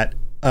that,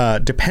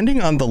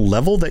 depending on the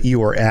level that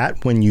you are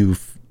at when you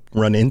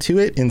run into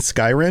it in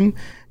Skyrim,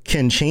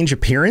 can change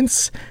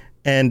appearance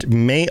and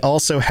may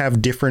also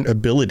have different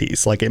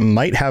abilities. Like it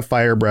might have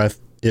fire breath,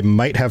 it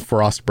might have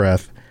frost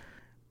breath.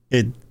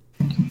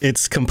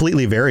 It's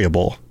completely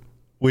variable,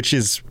 which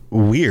is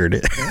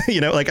weird.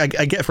 Like I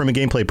get from a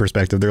gameplay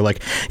perspective, they're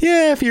like,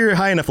 yeah, if you're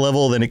high enough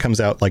level, then it comes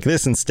out like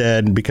this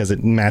instead because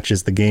it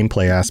matches the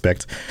gameplay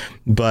aspect.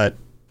 But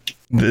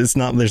there's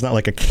not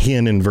like a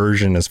canon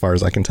version as far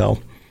as I can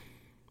tell.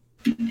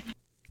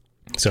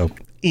 So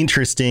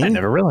interesting. I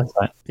never realized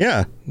that.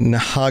 Yeah.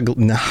 Nahagliv.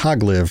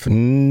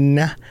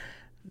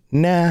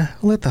 Nah,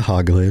 let the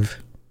hog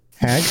live.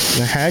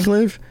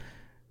 Nahagliv?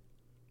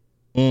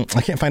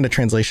 I can't find a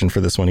translation for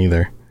this one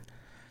either.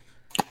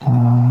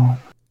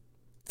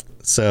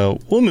 So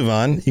we'll move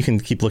on. You can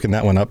keep looking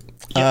that one up.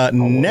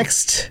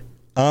 Next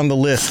on the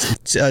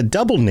list, a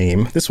double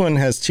name. This one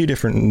has two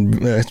different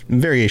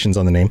variations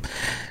on the name.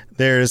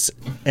 There's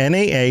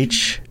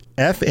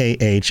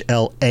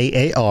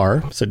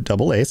NAHFAHLAAR, so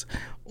double A's,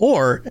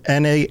 or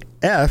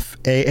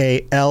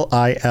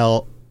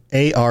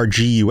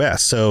NAFAALILARGUS,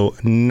 so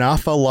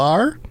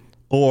Naphalar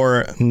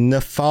or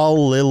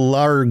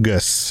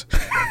Nephalilargus.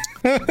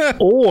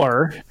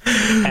 Or,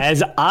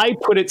 as I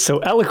put it so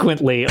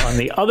eloquently on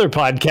the other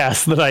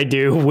podcast that I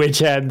do, which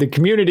had the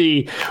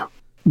community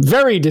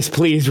very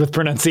displeased with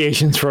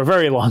pronunciations for a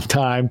very long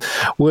time,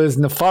 was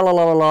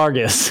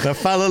Nephalilargus.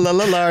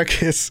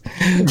 Nephalilargus.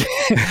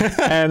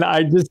 And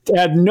I just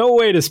had no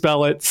way to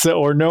spell it,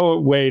 or no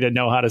way to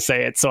know how to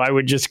say it. So I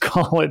would just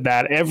call it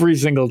that every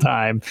single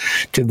time,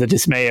 to the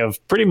dismay of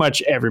pretty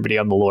much everybody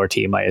on the lore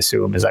team, I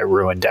assume, as I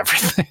ruined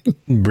everything.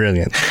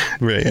 Brilliant.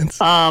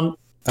 I'm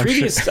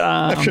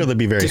sure they'd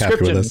be very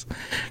happy with us.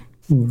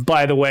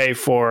 By the way,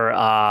 for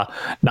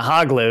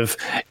Nahagliv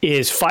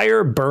is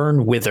Fire,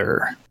 Burn,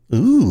 Wither.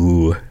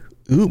 Ooh,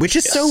 which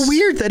is so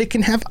weird that it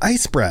can have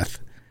ice breath.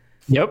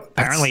 Yep.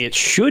 Apparently it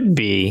should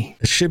be.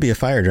 It should be a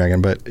fire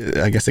dragon, but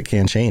I guess it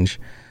can change.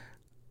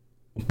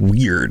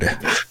 Weird.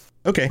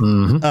 Okay.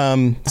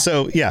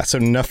 So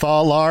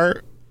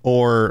Nephalar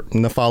or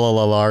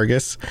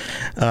Nephalilargus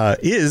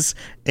is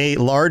a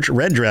large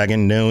red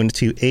dragon known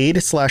to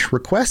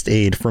aid/request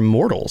aid from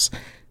mortals.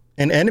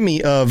 An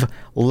enemy of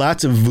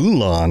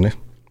Lat'Vulan,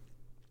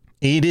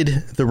 aided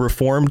the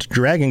reformed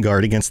Dragon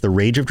Guard against the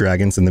Rage of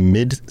Dragons in the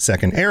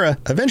mid-Second Era,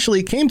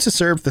 eventually came to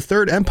serve the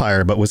Third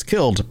Empire, but was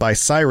killed by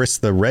Cyrus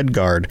the Red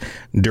Guard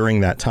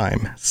during that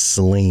time.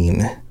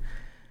 Slain.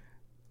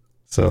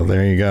 So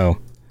there you go.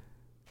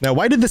 Now,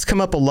 why did this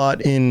come up a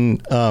lot in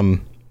the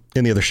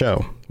other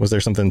show? Was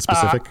there something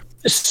specific?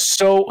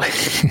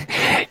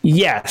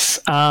 Yes,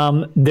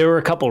 there were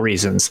a couple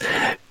reasons.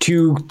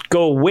 To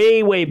go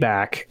way, way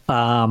back,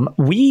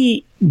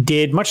 we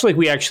did, much like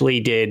we actually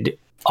did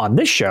on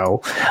this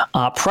show,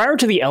 prior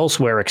to the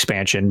Elsewhere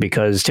expansion,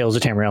 because Tales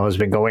of Tamriel has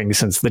been going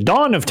since the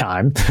dawn of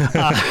time,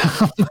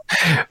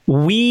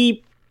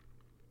 we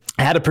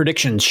had a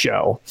predictions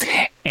show,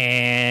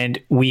 and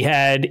we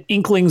had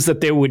inklings that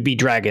there would be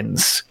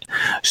dragons.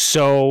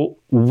 So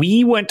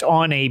we went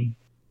on a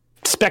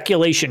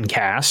speculation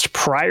cast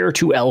prior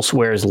to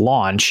Elsewhere's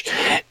launch,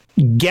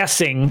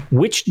 guessing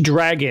which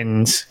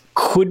dragons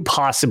could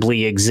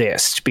possibly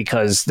exist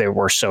because there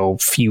were so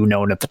few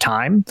known at the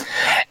time.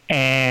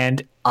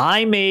 And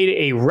I made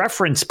a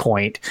reference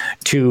point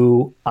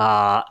to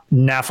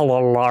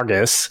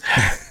Nephalilargus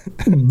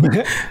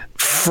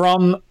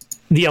from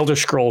the Elder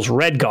Scrolls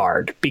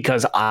Redguard,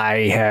 because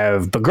I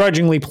have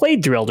begrudgingly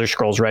played through Elder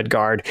Scrolls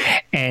Redguard,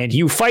 and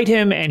you fight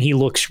him and he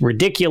looks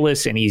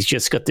ridiculous, and he's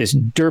just got this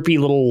derpy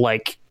little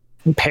like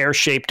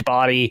pear-shaped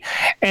body,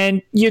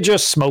 and you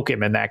just smoke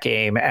him in that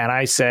game. And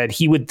I said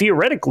he would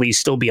theoretically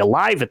still be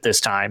alive at this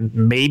time.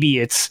 Maybe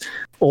it's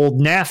old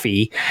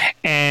Naffy.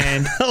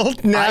 And Old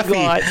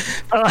Naffy.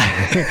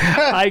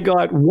 I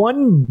got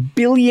 1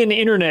 billion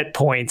internet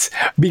points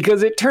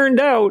because it turned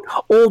out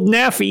old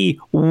Naffy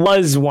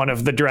was one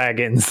of the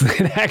dragons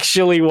that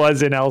actually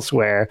was in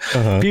Elsewhere.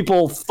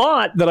 People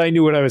thought that I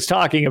knew what I was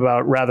talking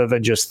about rather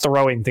than just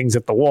throwing things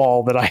at the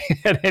wall that I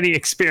had any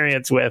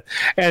experience with.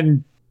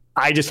 And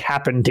I just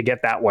happened to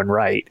get that one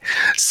right.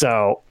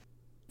 So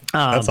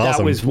that's awesome.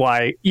 That was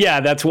why.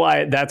 Yeah, that's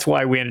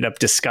why we ended up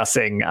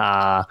discussing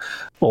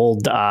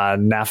old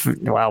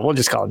Naffy. Well, we'll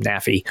just call him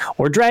Naffy,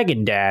 or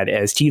Dragon Dad,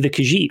 as T the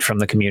Khajiit from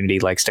the community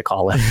likes to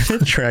call him.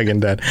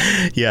 Dragon Dad.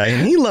 Yeah,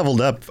 and he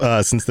leveled up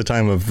since the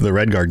time of the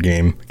Redguard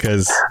game,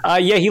 because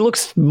he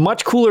looks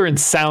much cooler and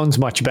sounds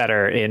much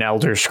better in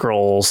Elder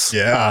Scrolls.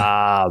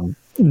 Yeah.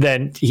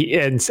 Than he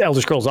in Elder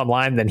Scrolls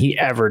Online than he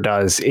ever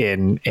does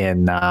in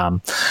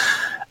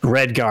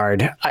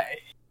Redguard.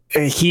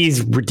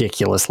 He's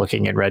ridiculous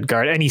looking in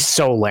Redguard, and he's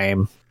so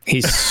lame.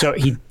 He's so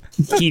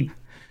it's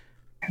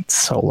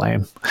so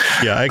lame.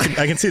 Yeah, I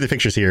can see the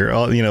pictures here.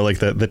 All, you know, like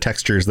the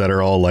textures that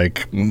are all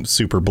like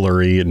super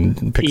blurry and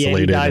pixelated. Yeah,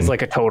 he dies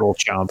like a total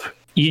chump.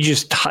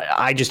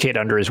 I just hit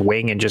under his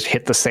wing and just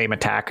hit the same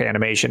attack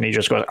animation. He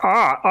just goes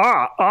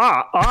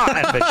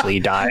and eventually he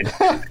died.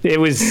 It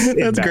was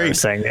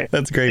embarrassing. Great.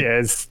 That's great. Yeah,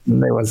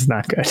 it was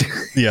not good.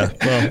 Yeah,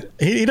 well,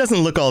 he doesn't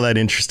look all that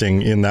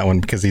interesting in that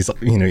one because he's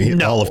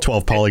all of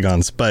 12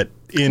 polygons, but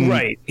in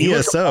he ESO,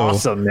 looks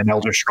awesome in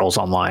Elder Scrolls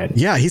Online.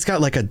 Yeah, he's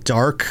got like a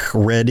dark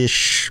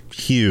reddish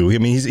hue. I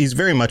mean, he's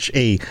very much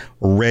a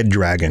red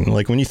dragon.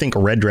 Like when you think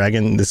red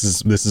dragon, this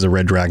is a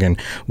red dragon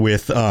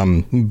with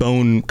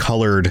bone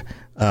colored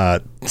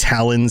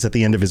talons at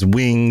the end of his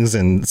wings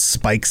and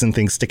spikes and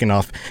things sticking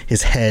off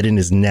his head and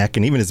his neck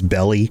and even his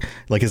belly,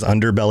 like his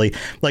underbelly.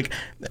 Like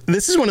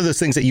this is one of those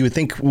things that you would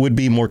think would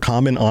be more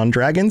common on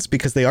dragons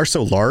because they are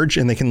so large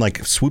and they can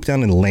like swoop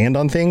down and land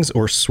on things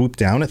or swoop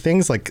down at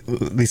things. Like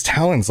these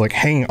talons like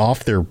hang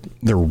off their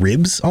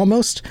ribs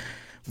almost.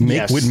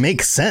 would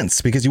make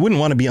sense, because you wouldn't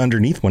want to be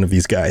underneath one of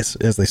these guys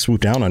as they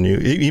swoop down on you.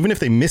 Even if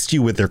they missed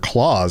you with their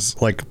claws,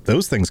 like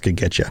those things could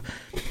get you.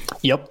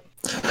 Yep.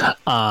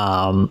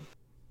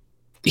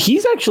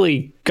 He's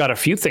actually got a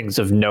few things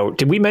of note.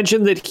 Did we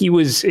mention that he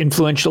was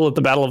influential at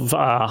the Battle of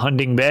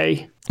Hunding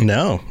Bay?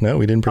 No,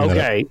 we didn't bring that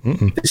up.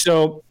 Okay.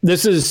 So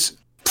this is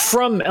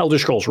from Elder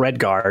Scrolls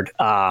Redguard.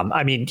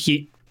 I mean,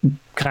 he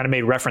kind of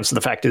made reference to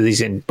the fact that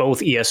he's in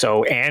both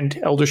ESO and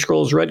Elder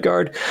Scrolls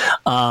Redguard.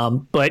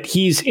 But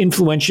he's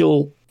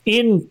influential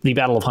in the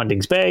Battle of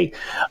Hunding Bay.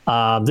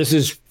 This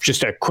is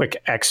just a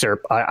quick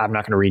excerpt. I'm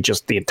not going to read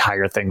just the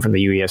entire thing from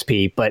the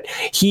UESP, but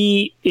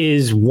he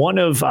is one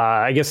of,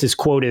 I guess his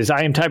quote is,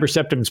 "I am Tiber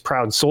Septim's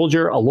proud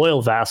soldier, a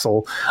loyal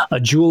vassal, a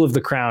jewel of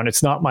the crown.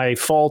 It's not my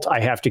fault. I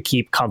have to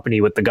keep company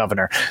with the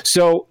governor."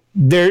 So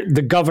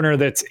the governor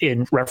that's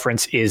in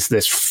reference is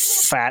this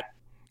fat,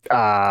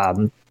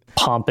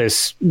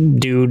 pompous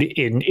dude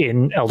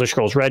in Elder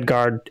Scrolls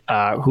Redguard,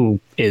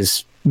 who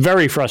is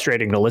very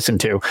frustrating to listen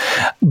to,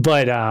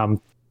 but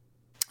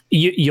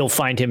you'll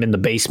find him in the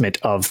basement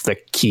of the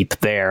keep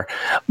there.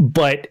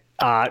 But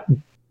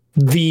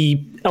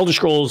the Elder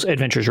Scrolls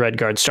Adventures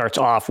Redguard starts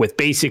off with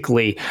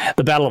basically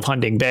the Battle of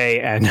Hunding Bay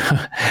and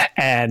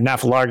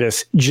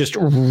Nafalargus just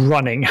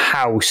running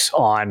house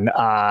on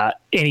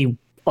any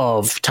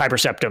of Tiber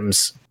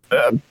Septim's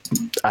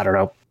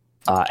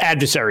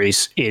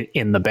adversaries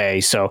in the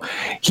bay. So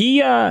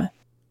he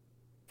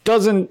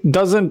doesn't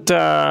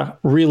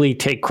really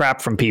take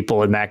crap from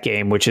people in that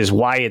game, which is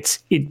why it's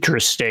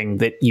interesting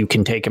that you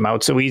can take him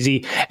out so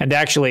easy. And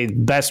actually,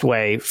 best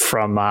way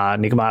from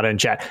Nikomata in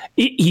chat,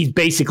 he's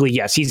basically,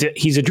 yes, he's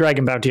a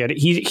dragon bounty hunter.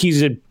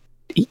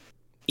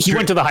 He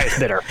went to the highest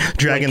bidder.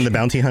 Dragon the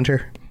bounty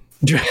hunter.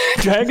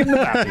 Dragon the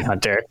bounty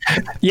hunter.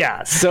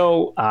 Yeah.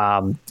 So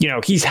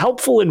he's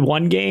helpful in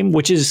one game,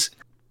 which is,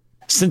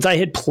 since I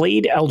had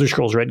played Elder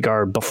Scrolls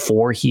Redguard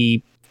before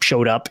he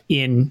showed up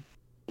in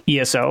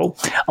ESO,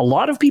 a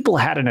lot of people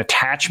had an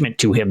attachment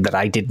to him that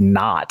I did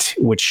not,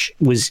 which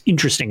was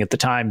interesting at the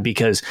time,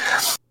 because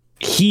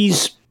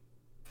he's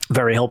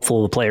very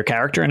helpful, the player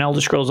character in Elder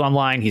Scrolls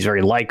Online. He's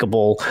very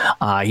likable.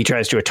 He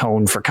tries to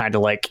atone for kind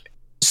of like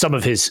some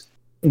of his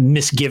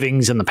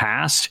misgivings in the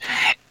past,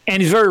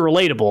 and he's very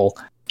relatable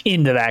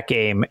into that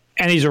game,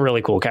 and he's a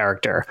really cool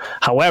character.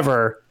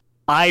 However,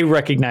 I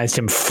recognized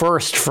him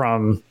first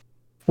from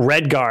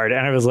Redguard,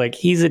 and I was like,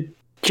 he's a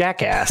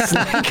jackass.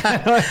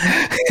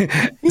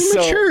 He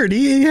matured.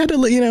 He had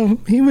to,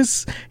 he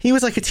was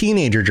like a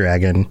teenager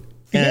dragon.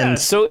 And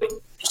so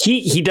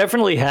he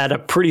definitely had a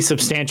pretty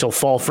substantial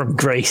fall from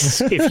grace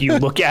if you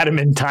look at him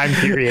in time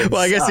periods.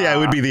 Well, I guess it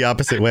would be the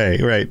opposite way,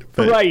 right?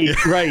 But,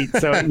 right.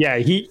 So yeah,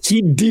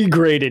 he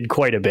degraded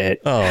quite a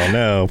bit. Oh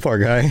no, poor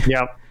guy.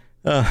 Yep.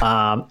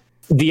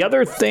 The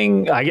other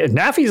thing, I guess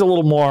Nafi's a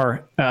little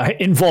more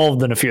involved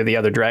than a few of the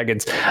other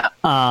dragons.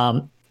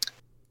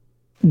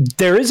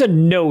 There is a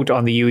note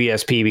on the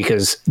UESP,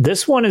 because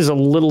this one is a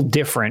little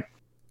different.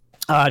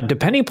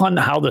 Depending upon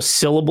how the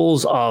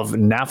syllables of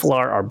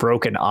Nafalar are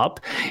broken up,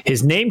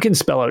 his name can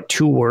spell out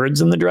two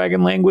words in the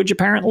dragon language,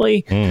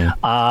 apparently.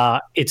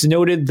 It's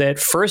noted that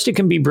first it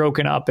can be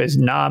broken up as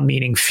Na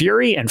meaning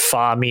fury and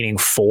Fa meaning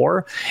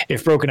four.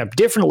 If broken up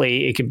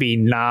differently, it can be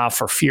Na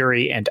for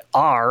fury and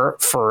R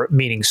for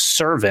meaning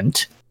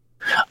servant.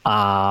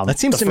 That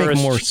seems to make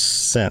more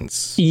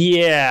sense.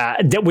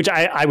 Yeah, which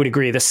I would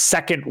agree. The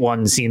second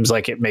one seems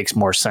like it makes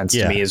more sense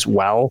to me as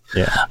well.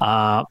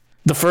 Yeah.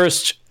 The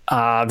first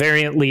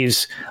variant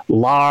leaves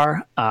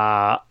Lar,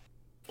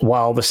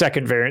 while the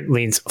second variant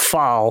leaves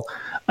Fal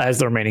as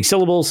the remaining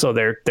syllables. So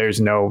there's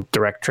no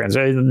direct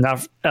translation.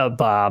 Yeah,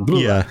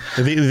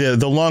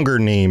 the longer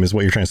name is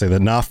what you're trying to say. The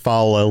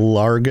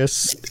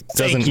Nafalargus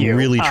doesn't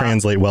really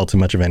translate well to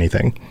much of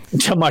anything.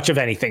 To much of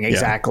anything,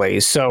 exactly. Yeah.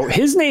 So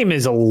his name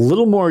is a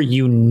little more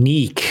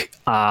unique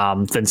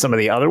than some of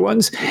the other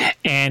ones,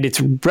 and it's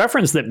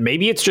referenced that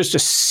maybe it's just a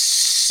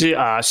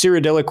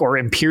Cyrodiilic or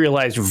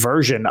imperialized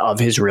version of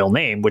his real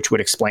name, which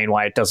would explain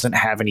why it doesn't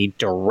have any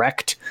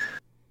direct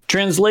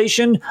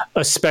translation,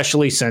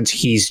 especially since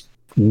he's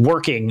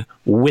working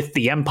with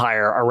the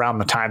Empire around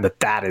the time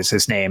that is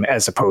his name,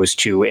 as opposed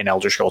to in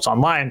Elder Scrolls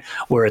Online,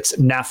 where it's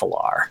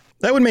Nafalar.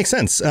 That would make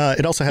sense.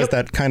 It also has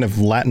that kind of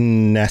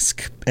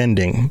Latin-esque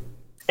ending.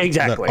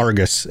 Exactly. That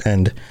Argus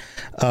end,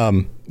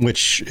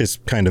 which is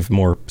kind of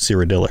more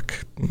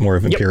Cyrodiilic, more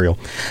of imperial.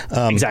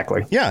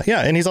 Exactly. Yeah.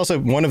 And he's also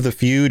one of the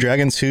few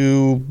dragons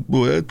who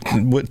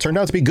turned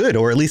out to be good,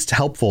 or at least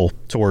helpful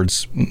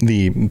towards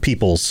the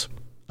peoples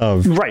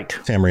of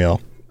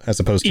Tamriel, as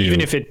opposed to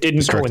even if it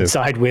didn't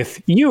coincide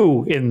with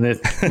you in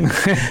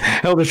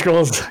the Elder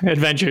Scrolls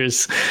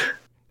Adventures.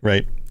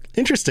 Right.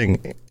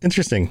 Interesting.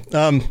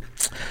 Well,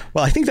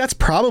 I think that's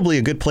probably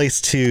a good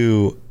place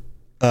to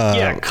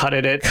cut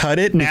it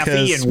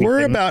because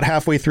we're about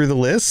halfway through the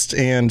list,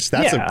 and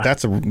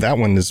that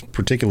one is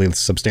particularly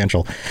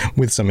substantial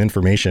with some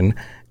information.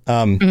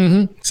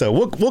 So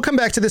we'll come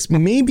back to this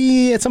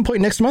maybe at some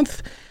point next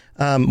month.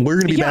 We're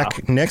going to be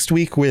back next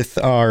week with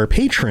our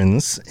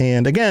patrons,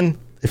 and again,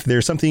 if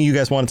there's something you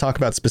guys want to talk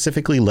about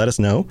specifically, let us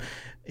know.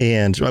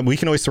 And we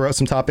can always throw out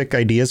some topic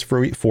ideas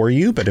for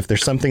you. But if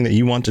there's something that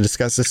you want to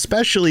discuss,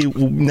 especially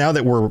now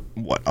that we're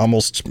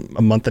almost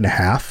a month and a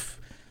half,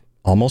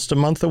 almost a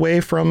month away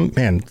from,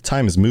 man,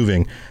 time is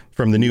moving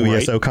from the new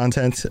ESO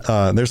content.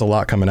 There's a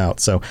lot coming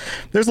out. So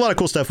there's a lot of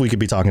cool stuff we could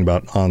be talking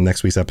about on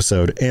next week's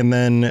episode. And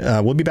then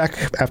we'll be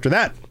back after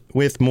that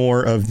with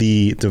more of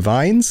the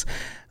Divines.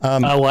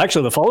 Well,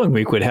 actually, the following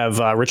week would have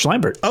Rich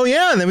Lambert. Oh,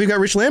 yeah. And then we've got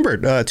Rich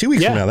Lambert 2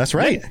 weeks from now. That's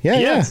right.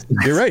 Yeah.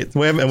 You're right.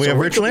 We have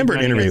Rich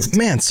Lambert interview.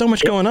 Man, so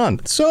much going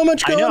on. So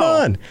much going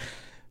on.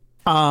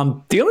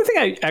 The only thing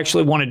I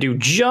actually want to do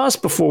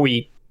just before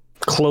we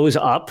close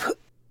up,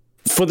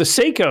 for the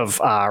sake of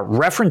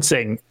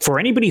referencing, for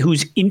anybody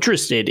who's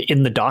interested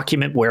in the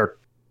document we're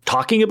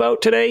talking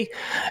about today,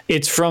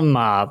 it's from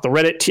the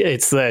Reddit.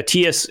 It's the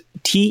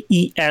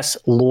TES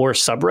lore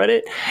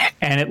subreddit.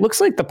 And it looks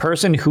like the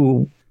person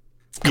who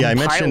I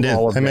mentioned it.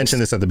 I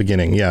mentioned this at the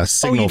beginning. Yeah,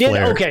 Signal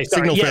Flare. Okay,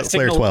 sorry.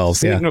 Flare 12.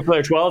 Signal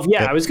Flare 12.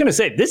 Yeah, I was going to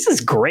say this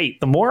is great.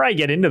 The more I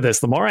get into this,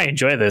 the more I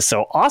enjoy this.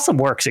 So awesome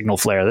work, Signal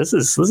Flare. This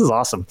is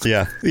awesome.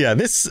 Yeah.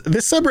 This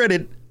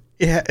subreddit.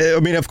 I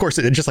mean, of course,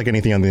 just like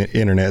anything on the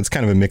internet, it's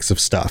kind of a mix of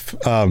stuff.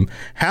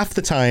 Half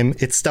the time,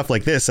 it's stuff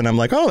like this, and I'm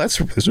like, oh, this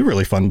is a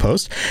really fun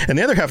post. And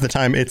the other half of the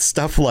time, it's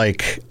stuff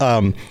like,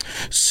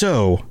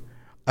 so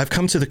I've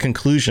come to the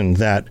conclusion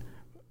that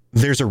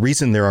there's a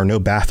reason there are no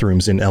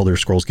bathrooms in Elder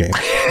Scrolls games.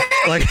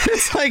 Like,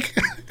 it's like,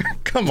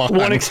 come on.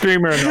 One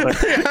extreme or another.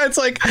 It's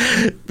like,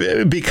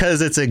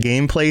 because it's a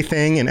gameplay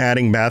thing and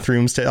adding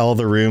bathrooms to all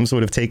the rooms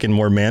would have taken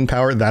more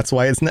manpower. That's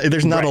why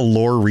there's not a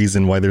lore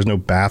reason why there's no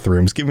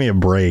bathrooms. Give me a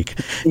break.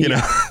 You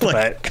know,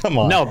 like, come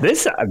on. No,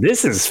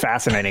 this is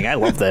fascinating. I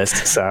love this.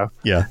 So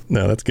yeah,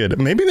 no, that's good.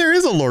 Maybe there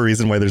is a lore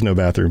reason why there's no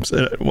bathrooms.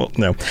 Well,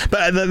 no,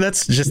 but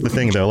that's just the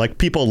thing, though. Like,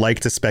 people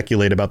like to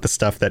speculate about the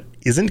stuff that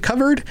isn't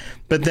covered,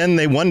 but then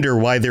they wonder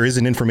why there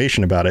isn't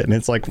information about it. And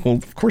it's like, well,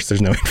 of course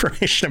there's no information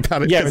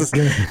about it because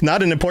it's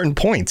not an important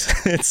point.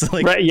 It's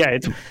like, right, yeah,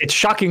 it's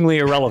shockingly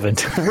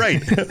irrelevant.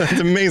 Right. It's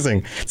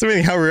amazing. It's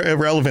amazing how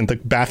irrelevant the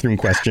bathroom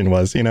question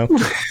was, you know?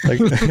 Like,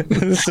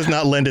 this does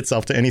not lend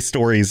itself to any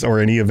stories or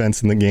any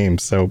events in the game.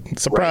 So,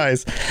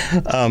 surprise.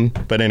 Right.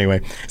 But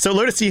anyway. So,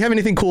 Lotus, do you have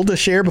anything cool to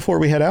share before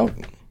we head out?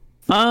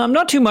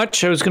 Not too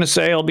much. I was going to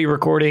say I'll be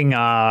recording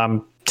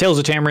Tales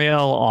of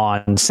Tamriel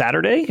on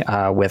Saturday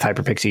with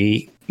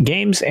Hyperpixie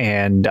Games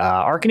and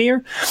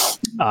Arcaneer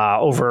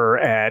over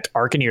at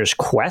Arcaneer's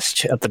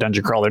Quest at the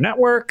Dungeon Crawler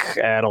Network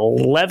at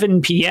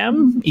 11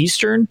 p.m.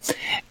 Eastern.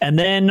 And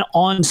then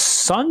on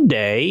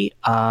Sunday,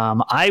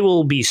 I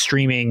will be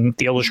streaming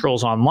The Elder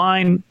Scrolls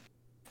Online,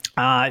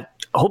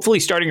 hopefully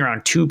starting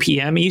around 2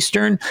 p.m.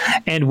 Eastern.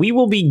 And we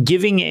will be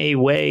giving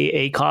away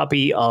a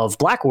copy of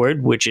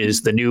Blackwood, which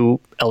is the new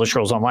Elder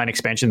Scrolls Online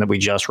expansion that we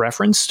just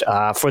referenced,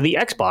 for the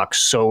Xbox.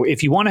 So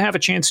if you want to have a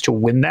chance to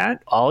win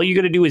that, all you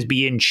got to do is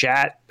be in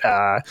chat.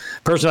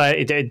 Personally,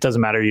 it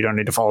doesn't matter. You don't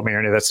need to follow me or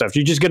any of that stuff.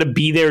 You're just going to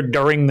be there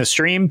during the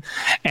stream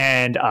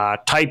and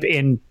type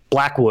in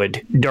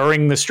Blackwood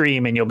during the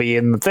stream, and you'll be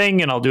in the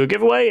thing, and I'll do a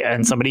giveaway,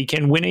 and somebody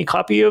can win a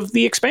copy of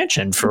the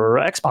expansion for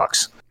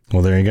Xbox.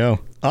 Well, there you go.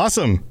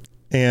 Awesome.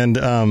 And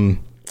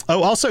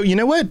also, you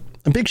know what?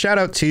 A big shout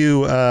out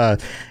to a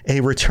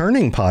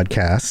returning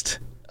podcast.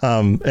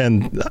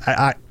 And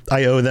I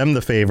owe them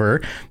the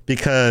favor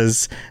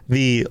because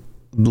the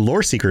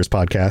Lore Seekers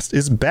podcast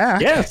is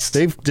back. Yes,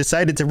 they've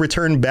decided to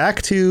return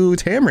back to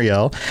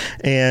Tamriel,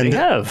 and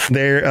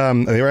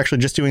they were actually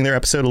just doing their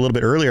episode a little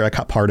bit earlier. I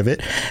caught part of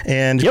it,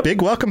 and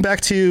big welcome back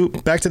to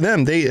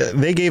them.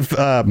 They gave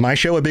my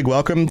show a big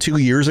welcome 2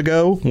 years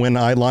ago when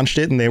I launched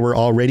it, and they were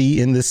already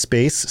in this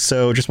space.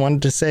 So just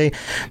wanted to say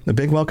a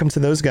big welcome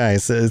to those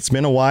guys. It's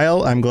been a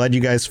while. I'm glad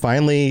you guys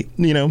finally,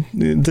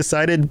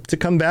 decided to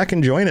come back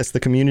and join us. The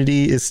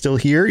community is still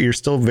here. You're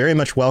still very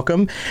much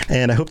welcome,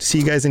 and I hope to see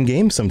you guys in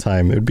game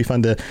sometime. It would be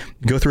fun to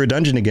go through a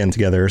dungeon again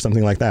together or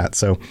something like that.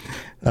 So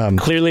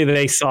clearly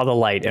they saw the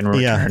light and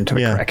returned to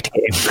the correct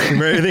game.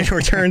 They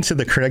returned to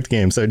the correct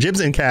game. So Jibs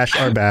and Cash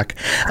are back.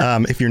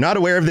 If you're not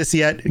aware of this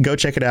yet, go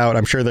check it out.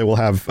 I'm sure they will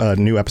have a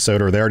new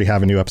episode, or they already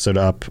have a new episode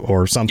up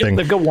or something.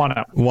 They've got one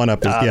up. One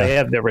up. They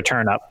have the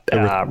return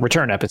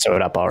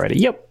episode up already.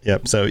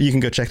 Yep. So you can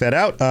go check that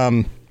out.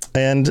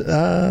 And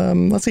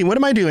let's see, what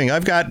am I doing?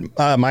 I've got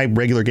my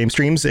regular game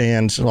streams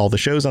and all the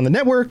shows on the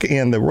network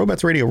and the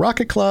Robots Radio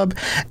Rocket Club.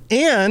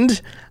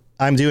 And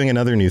I'm doing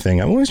another new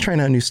thing. I'm always trying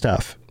out new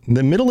stuff. In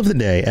the middle of the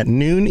day at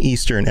noon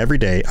Eastern every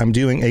day, I'm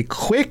doing a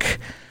quick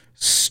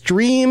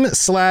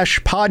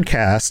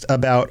stream/podcast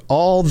about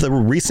all the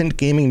recent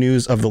gaming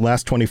news of the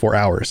last 24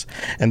 hours.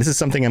 And this is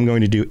something I'm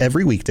going to do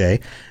every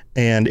weekday.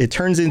 And it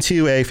turns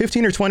into a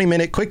 15 or 20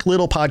 minute quick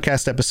little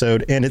podcast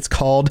episode, and it's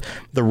called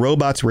The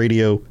Robots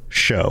Radio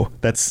Show.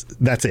 That's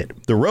it.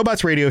 The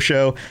Robots Radio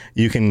Show.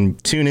 You can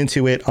tune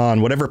into it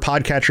on whatever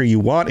podcatcher you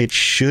want. It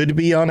should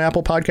be on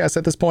Apple Podcasts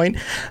at this point.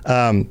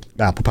 Apple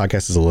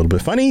Podcasts is a little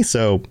bit funny,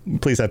 so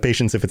please have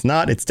patience if it's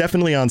not. It's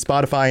definitely on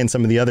Spotify and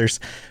some of the others.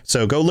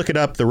 So go look it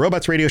up. The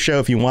Robots Radio Show.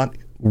 If you want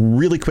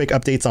really quick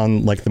updates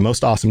on like the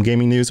most awesome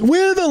gaming news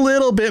with a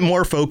little bit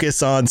more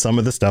focus on some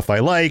of the stuff I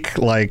like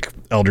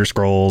Elder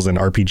Scrolls and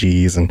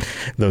RPGs and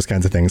those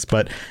kinds of things.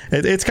 But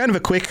it's kind of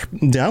a quick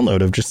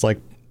download of just like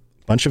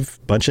bunch of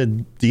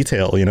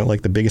detail,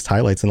 like the biggest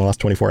highlights in the last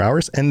 24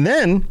 hours. And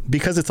then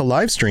because it's a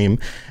live stream,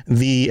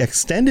 the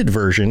extended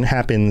version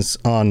happens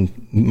on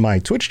my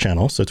Twitch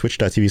channel. So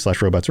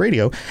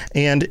twitch.tv/robotsradio,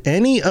 and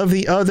any of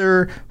the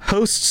other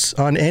hosts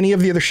on any of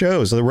the other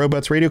shows, the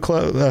Robots Radio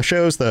Club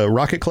shows, the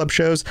Rocket Club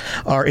shows,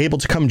 are able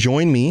to come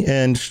join me,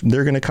 and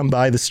they're going to come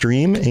by the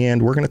stream,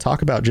 and we're going to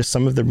talk about just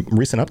some of the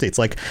recent updates.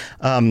 Like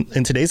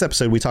in today's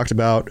episode, we talked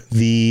about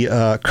the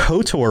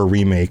KOTOR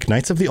remake.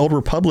 Knights of the Old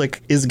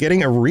Republic is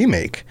getting a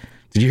remake.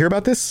 Did you hear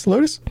about this,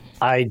 Lotus?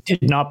 I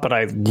did not, but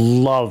I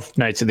love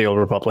Knights of the Old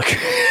Republic.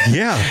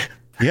 Yeah.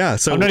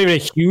 So I'm not even a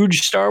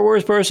huge Star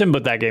Wars person,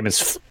 but that game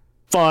is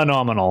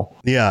phenomenal.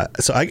 Yeah.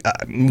 So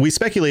we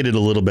speculated a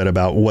little bit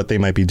about what they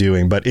might be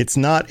doing, but it's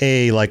not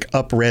a like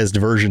up-resed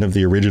version of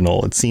the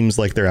original. It seems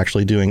like they're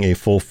actually doing a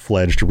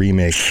full-fledged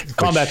remake.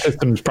 Combat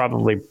systems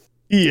probably.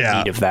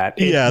 Yeah, of that.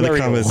 The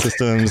combat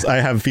systems. I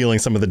have a feeling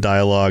some of the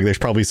dialogue. There's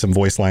probably some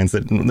voice lines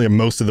that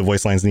most of the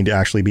voice lines need to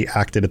actually be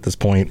acted at this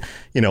point.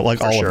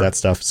 Like all of that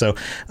stuff. So,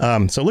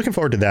 looking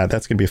forward to that.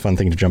 That's going to be a fun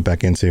thing to jump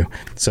back into.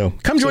 So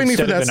come join me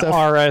for that stuff.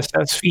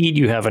 RSS feed,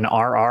 you have an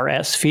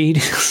RRS feed.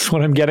 Is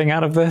what I'm getting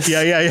out of this.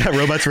 Yeah.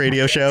 Robots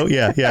Radio Show.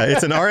 Yeah.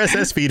 It's an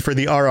RSS feed for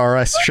the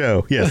RRS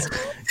show. Yes,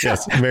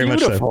 very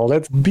much so.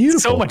 That's beautiful.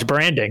 So much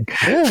branding.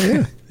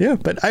 Yeah.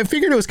 But I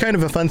figured it was kind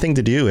of a fun thing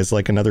to do, as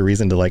like another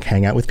reason to like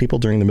hang out with people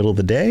during the middle of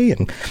the day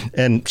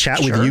and chat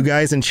with you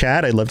guys in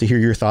chat. I'd love to hear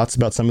your thoughts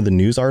about some of the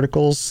news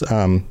articles.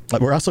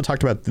 We're also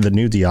talked about the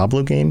new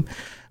Diablo game.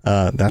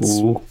 That's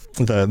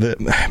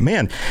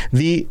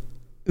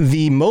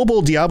the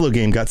mobile Diablo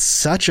game got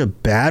such a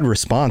bad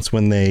response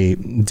when they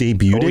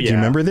debuted it. Do you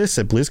remember this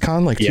at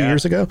BlizzCon 2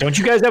 years ago? Don't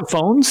you guys have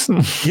phones?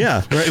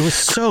 Yeah, right. It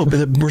was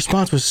the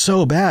response was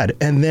so bad.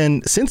 And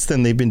then since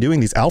then, they've been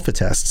doing these alpha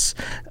tests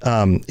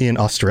in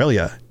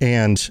Australia,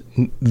 and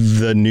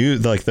the new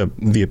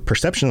the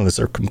perception of this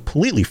are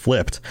completely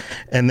flipped.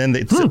 And then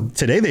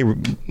today they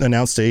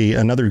announced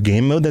another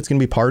game mode that's going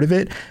to be part of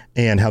it,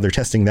 and how they're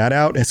testing that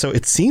out. And so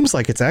it seems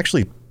like it's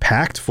actually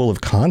packed full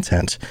of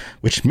content,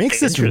 which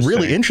makes this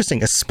really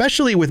interesting,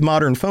 especially with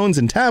modern phones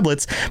and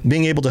tablets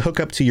being able to hook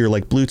up to your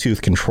like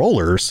Bluetooth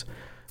controllers.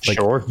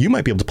 Sure. You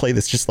might be able to play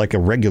this just like a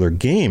regular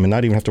game and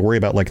not even have to worry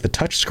about like the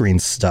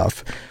touchscreen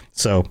stuff.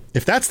 So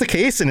if that's the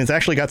case, and it's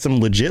actually got some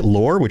legit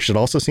lore, which it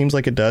also seems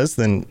like it does,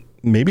 then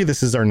maybe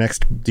this is our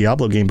next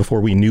Diablo game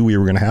before we knew we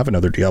were going to have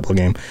another Diablo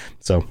game.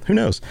 So who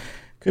knows?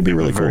 Could be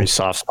really cool. Very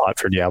soft spot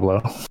for Diablo.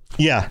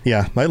 Yeah.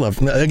 I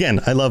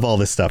love all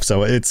this stuff.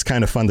 So it's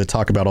kind of fun to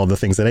talk about all the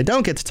things that I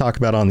don't get to talk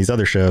about on these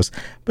other shows,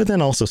 but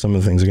then also some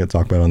of the things I get to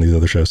talk about on these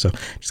other shows. So it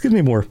just gives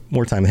me more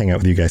time to hang out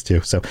with you guys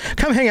too. So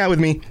come hang out with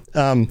me.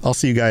 I'll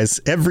see you guys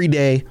every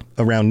day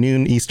around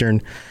noon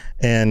Eastern.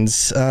 And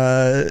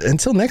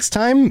until next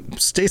time,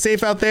 stay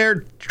safe out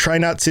there. Try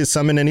not to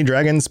summon any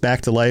dragons back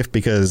to life,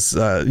 because,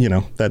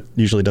 that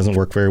usually doesn't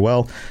work very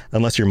well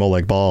unless you're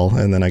Molag Bal.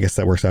 And then I guess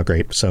that works out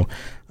great. So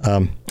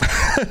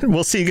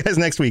we'll see you guys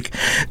next week.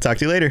 Talk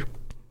to you later.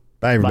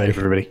 Bye, everybody. Bye,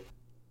 everybody.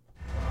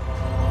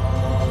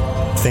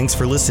 Thanks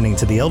for listening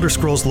to the Elder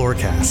Scrolls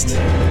Lorecast.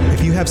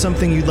 If you have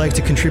something you'd like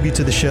to contribute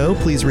to the show,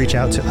 please reach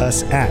out to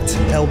us at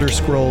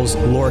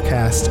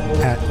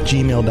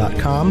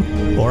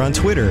elderscrollslorecast@gmail.com or on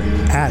Twitter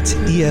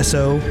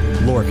 @ESO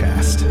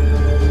Lorecast.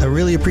 I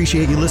really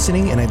appreciate you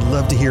listening, and I'd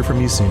love to hear from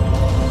you soon.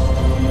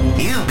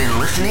 You've been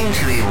listening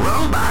to a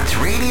Robots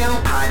Radio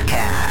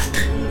podcast.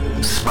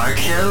 Smart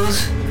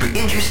shows for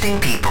interesting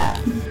people.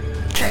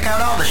 Check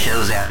out all the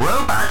shows at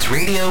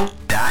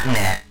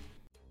robotsradio.net.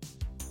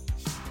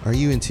 Are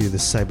you into the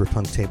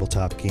cyberpunk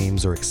tabletop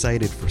games or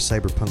excited for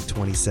Cyberpunk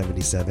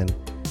 2077?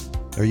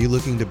 Are you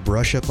looking to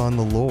brush up on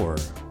the lore,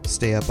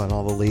 stay up on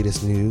all the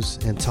latest news,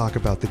 and talk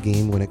about the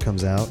game when it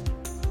comes out?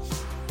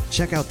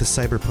 Check out the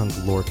Cyberpunk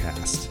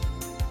Lorecast,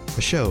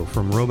 a show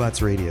from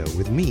Robots Radio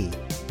with me,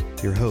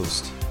 your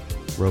host,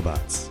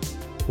 Robots.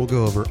 We'll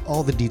go over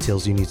all the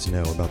details you need to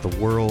know about the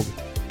world,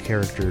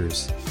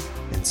 characters,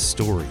 and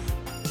story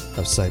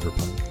of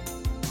Cyberpunk.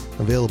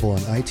 Available on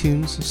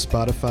iTunes,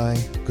 Spotify,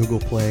 Google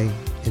Play,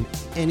 and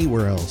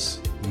anywhere else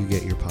you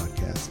get your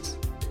podcasts.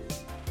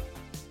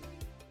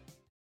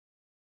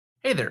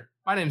 Hey there,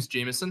 my name's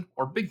Jameson,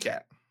 or Big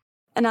Cat.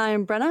 And I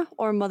am Brenna,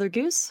 or Mother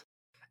Goose.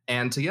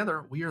 And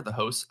together, we are the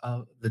hosts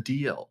of the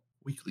DL,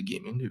 Weekly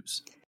Gaming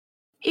News.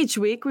 Each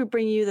week, we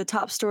bring you the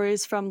top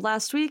stories from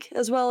last week,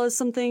 as well as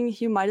something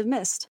you might have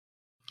missed.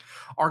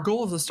 Our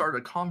goal is to start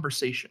a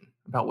conversation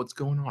about what's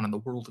going on in the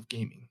world of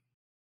gaming.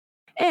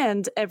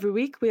 And every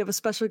week, we have a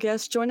special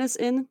guest join us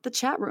in the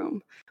chat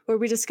room, where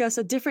we discuss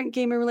a different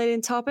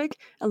gamer-related topic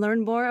and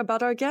learn more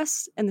about our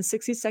guests in the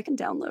 60-second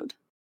download.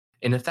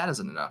 And if that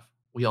isn't enough,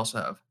 we also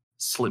have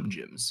Slim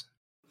Jims.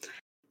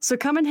 So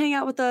come and hang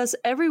out with us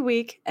every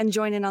week and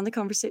join in on the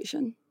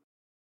conversation.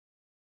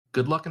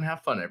 Good luck and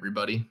have fun,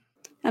 everybody.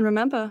 And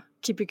remember,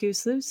 keep your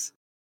goose loose.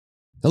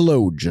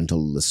 Hello, gentle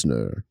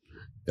listener.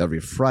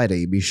 Every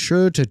Friday, be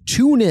sure to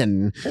tune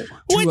in.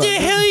 What the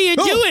hell are you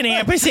doing,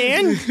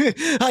 Ampersand?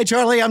 Hi,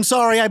 Charlie. I'm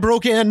sorry I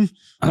broke in.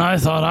 I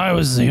thought I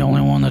was the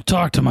only one that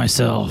talked to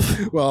myself.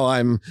 Well,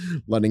 I'm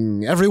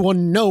letting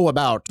everyone know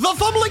about the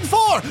Fumbling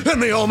Four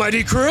and the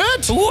Almighty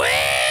Crit.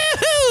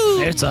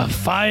 Woohoo! It's a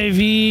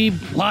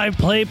 5e live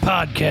play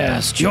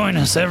podcast. Join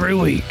us every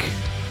week.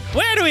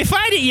 Where do we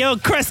find it, you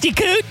old crusty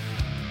coot?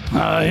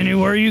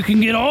 Anywhere you can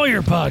get all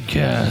your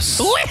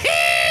podcasts. Woohoo!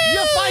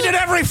 You find it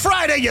every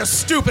Friday, you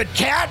stupid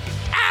cat!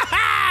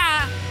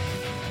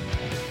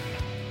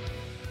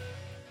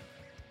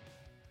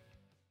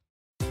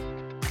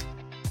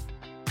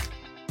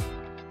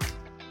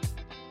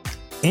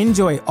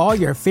 Enjoy all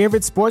your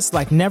favorite sports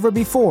like never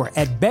before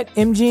at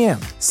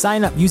BetMGM.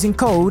 Sign up using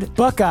code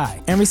Buckeye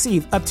and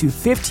receive up to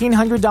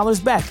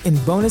 $1,500 back in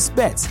bonus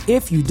bets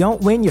if you don't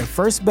win your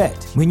first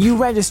bet. When you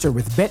register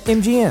with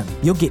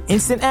BetMGM, you'll get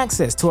instant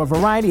access to a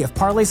variety of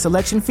parlay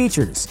selection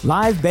features,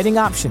 live betting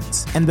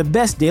options, and the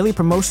best daily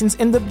promotions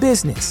in the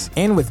business.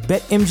 And with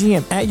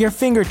BetMGM at your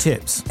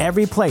fingertips,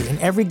 every play and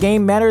every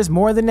game matters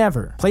more than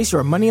ever. Place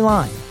your money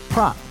line,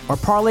 prop, or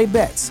parlay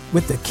bets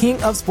with the king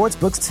of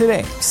sportsbooks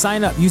today.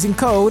 Sign up using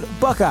code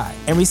Buckeye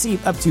and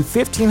receive up to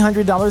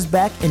 $1,500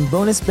 back in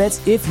bonus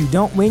bets if you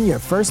don't win your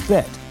first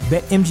bet.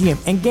 BetMGM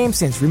and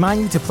GameSense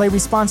remind you to play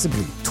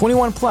responsibly.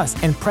 21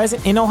 plus and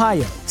present in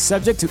Ohio,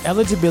 subject to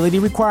eligibility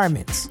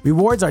requirements.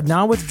 Rewards are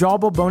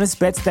non-withdrawable bonus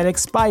bets that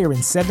expire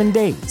in 7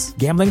 days.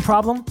 Gambling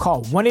problem?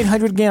 Call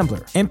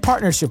 1-800-GAMBLER in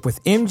partnership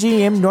with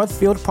MGM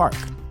Northfield Park.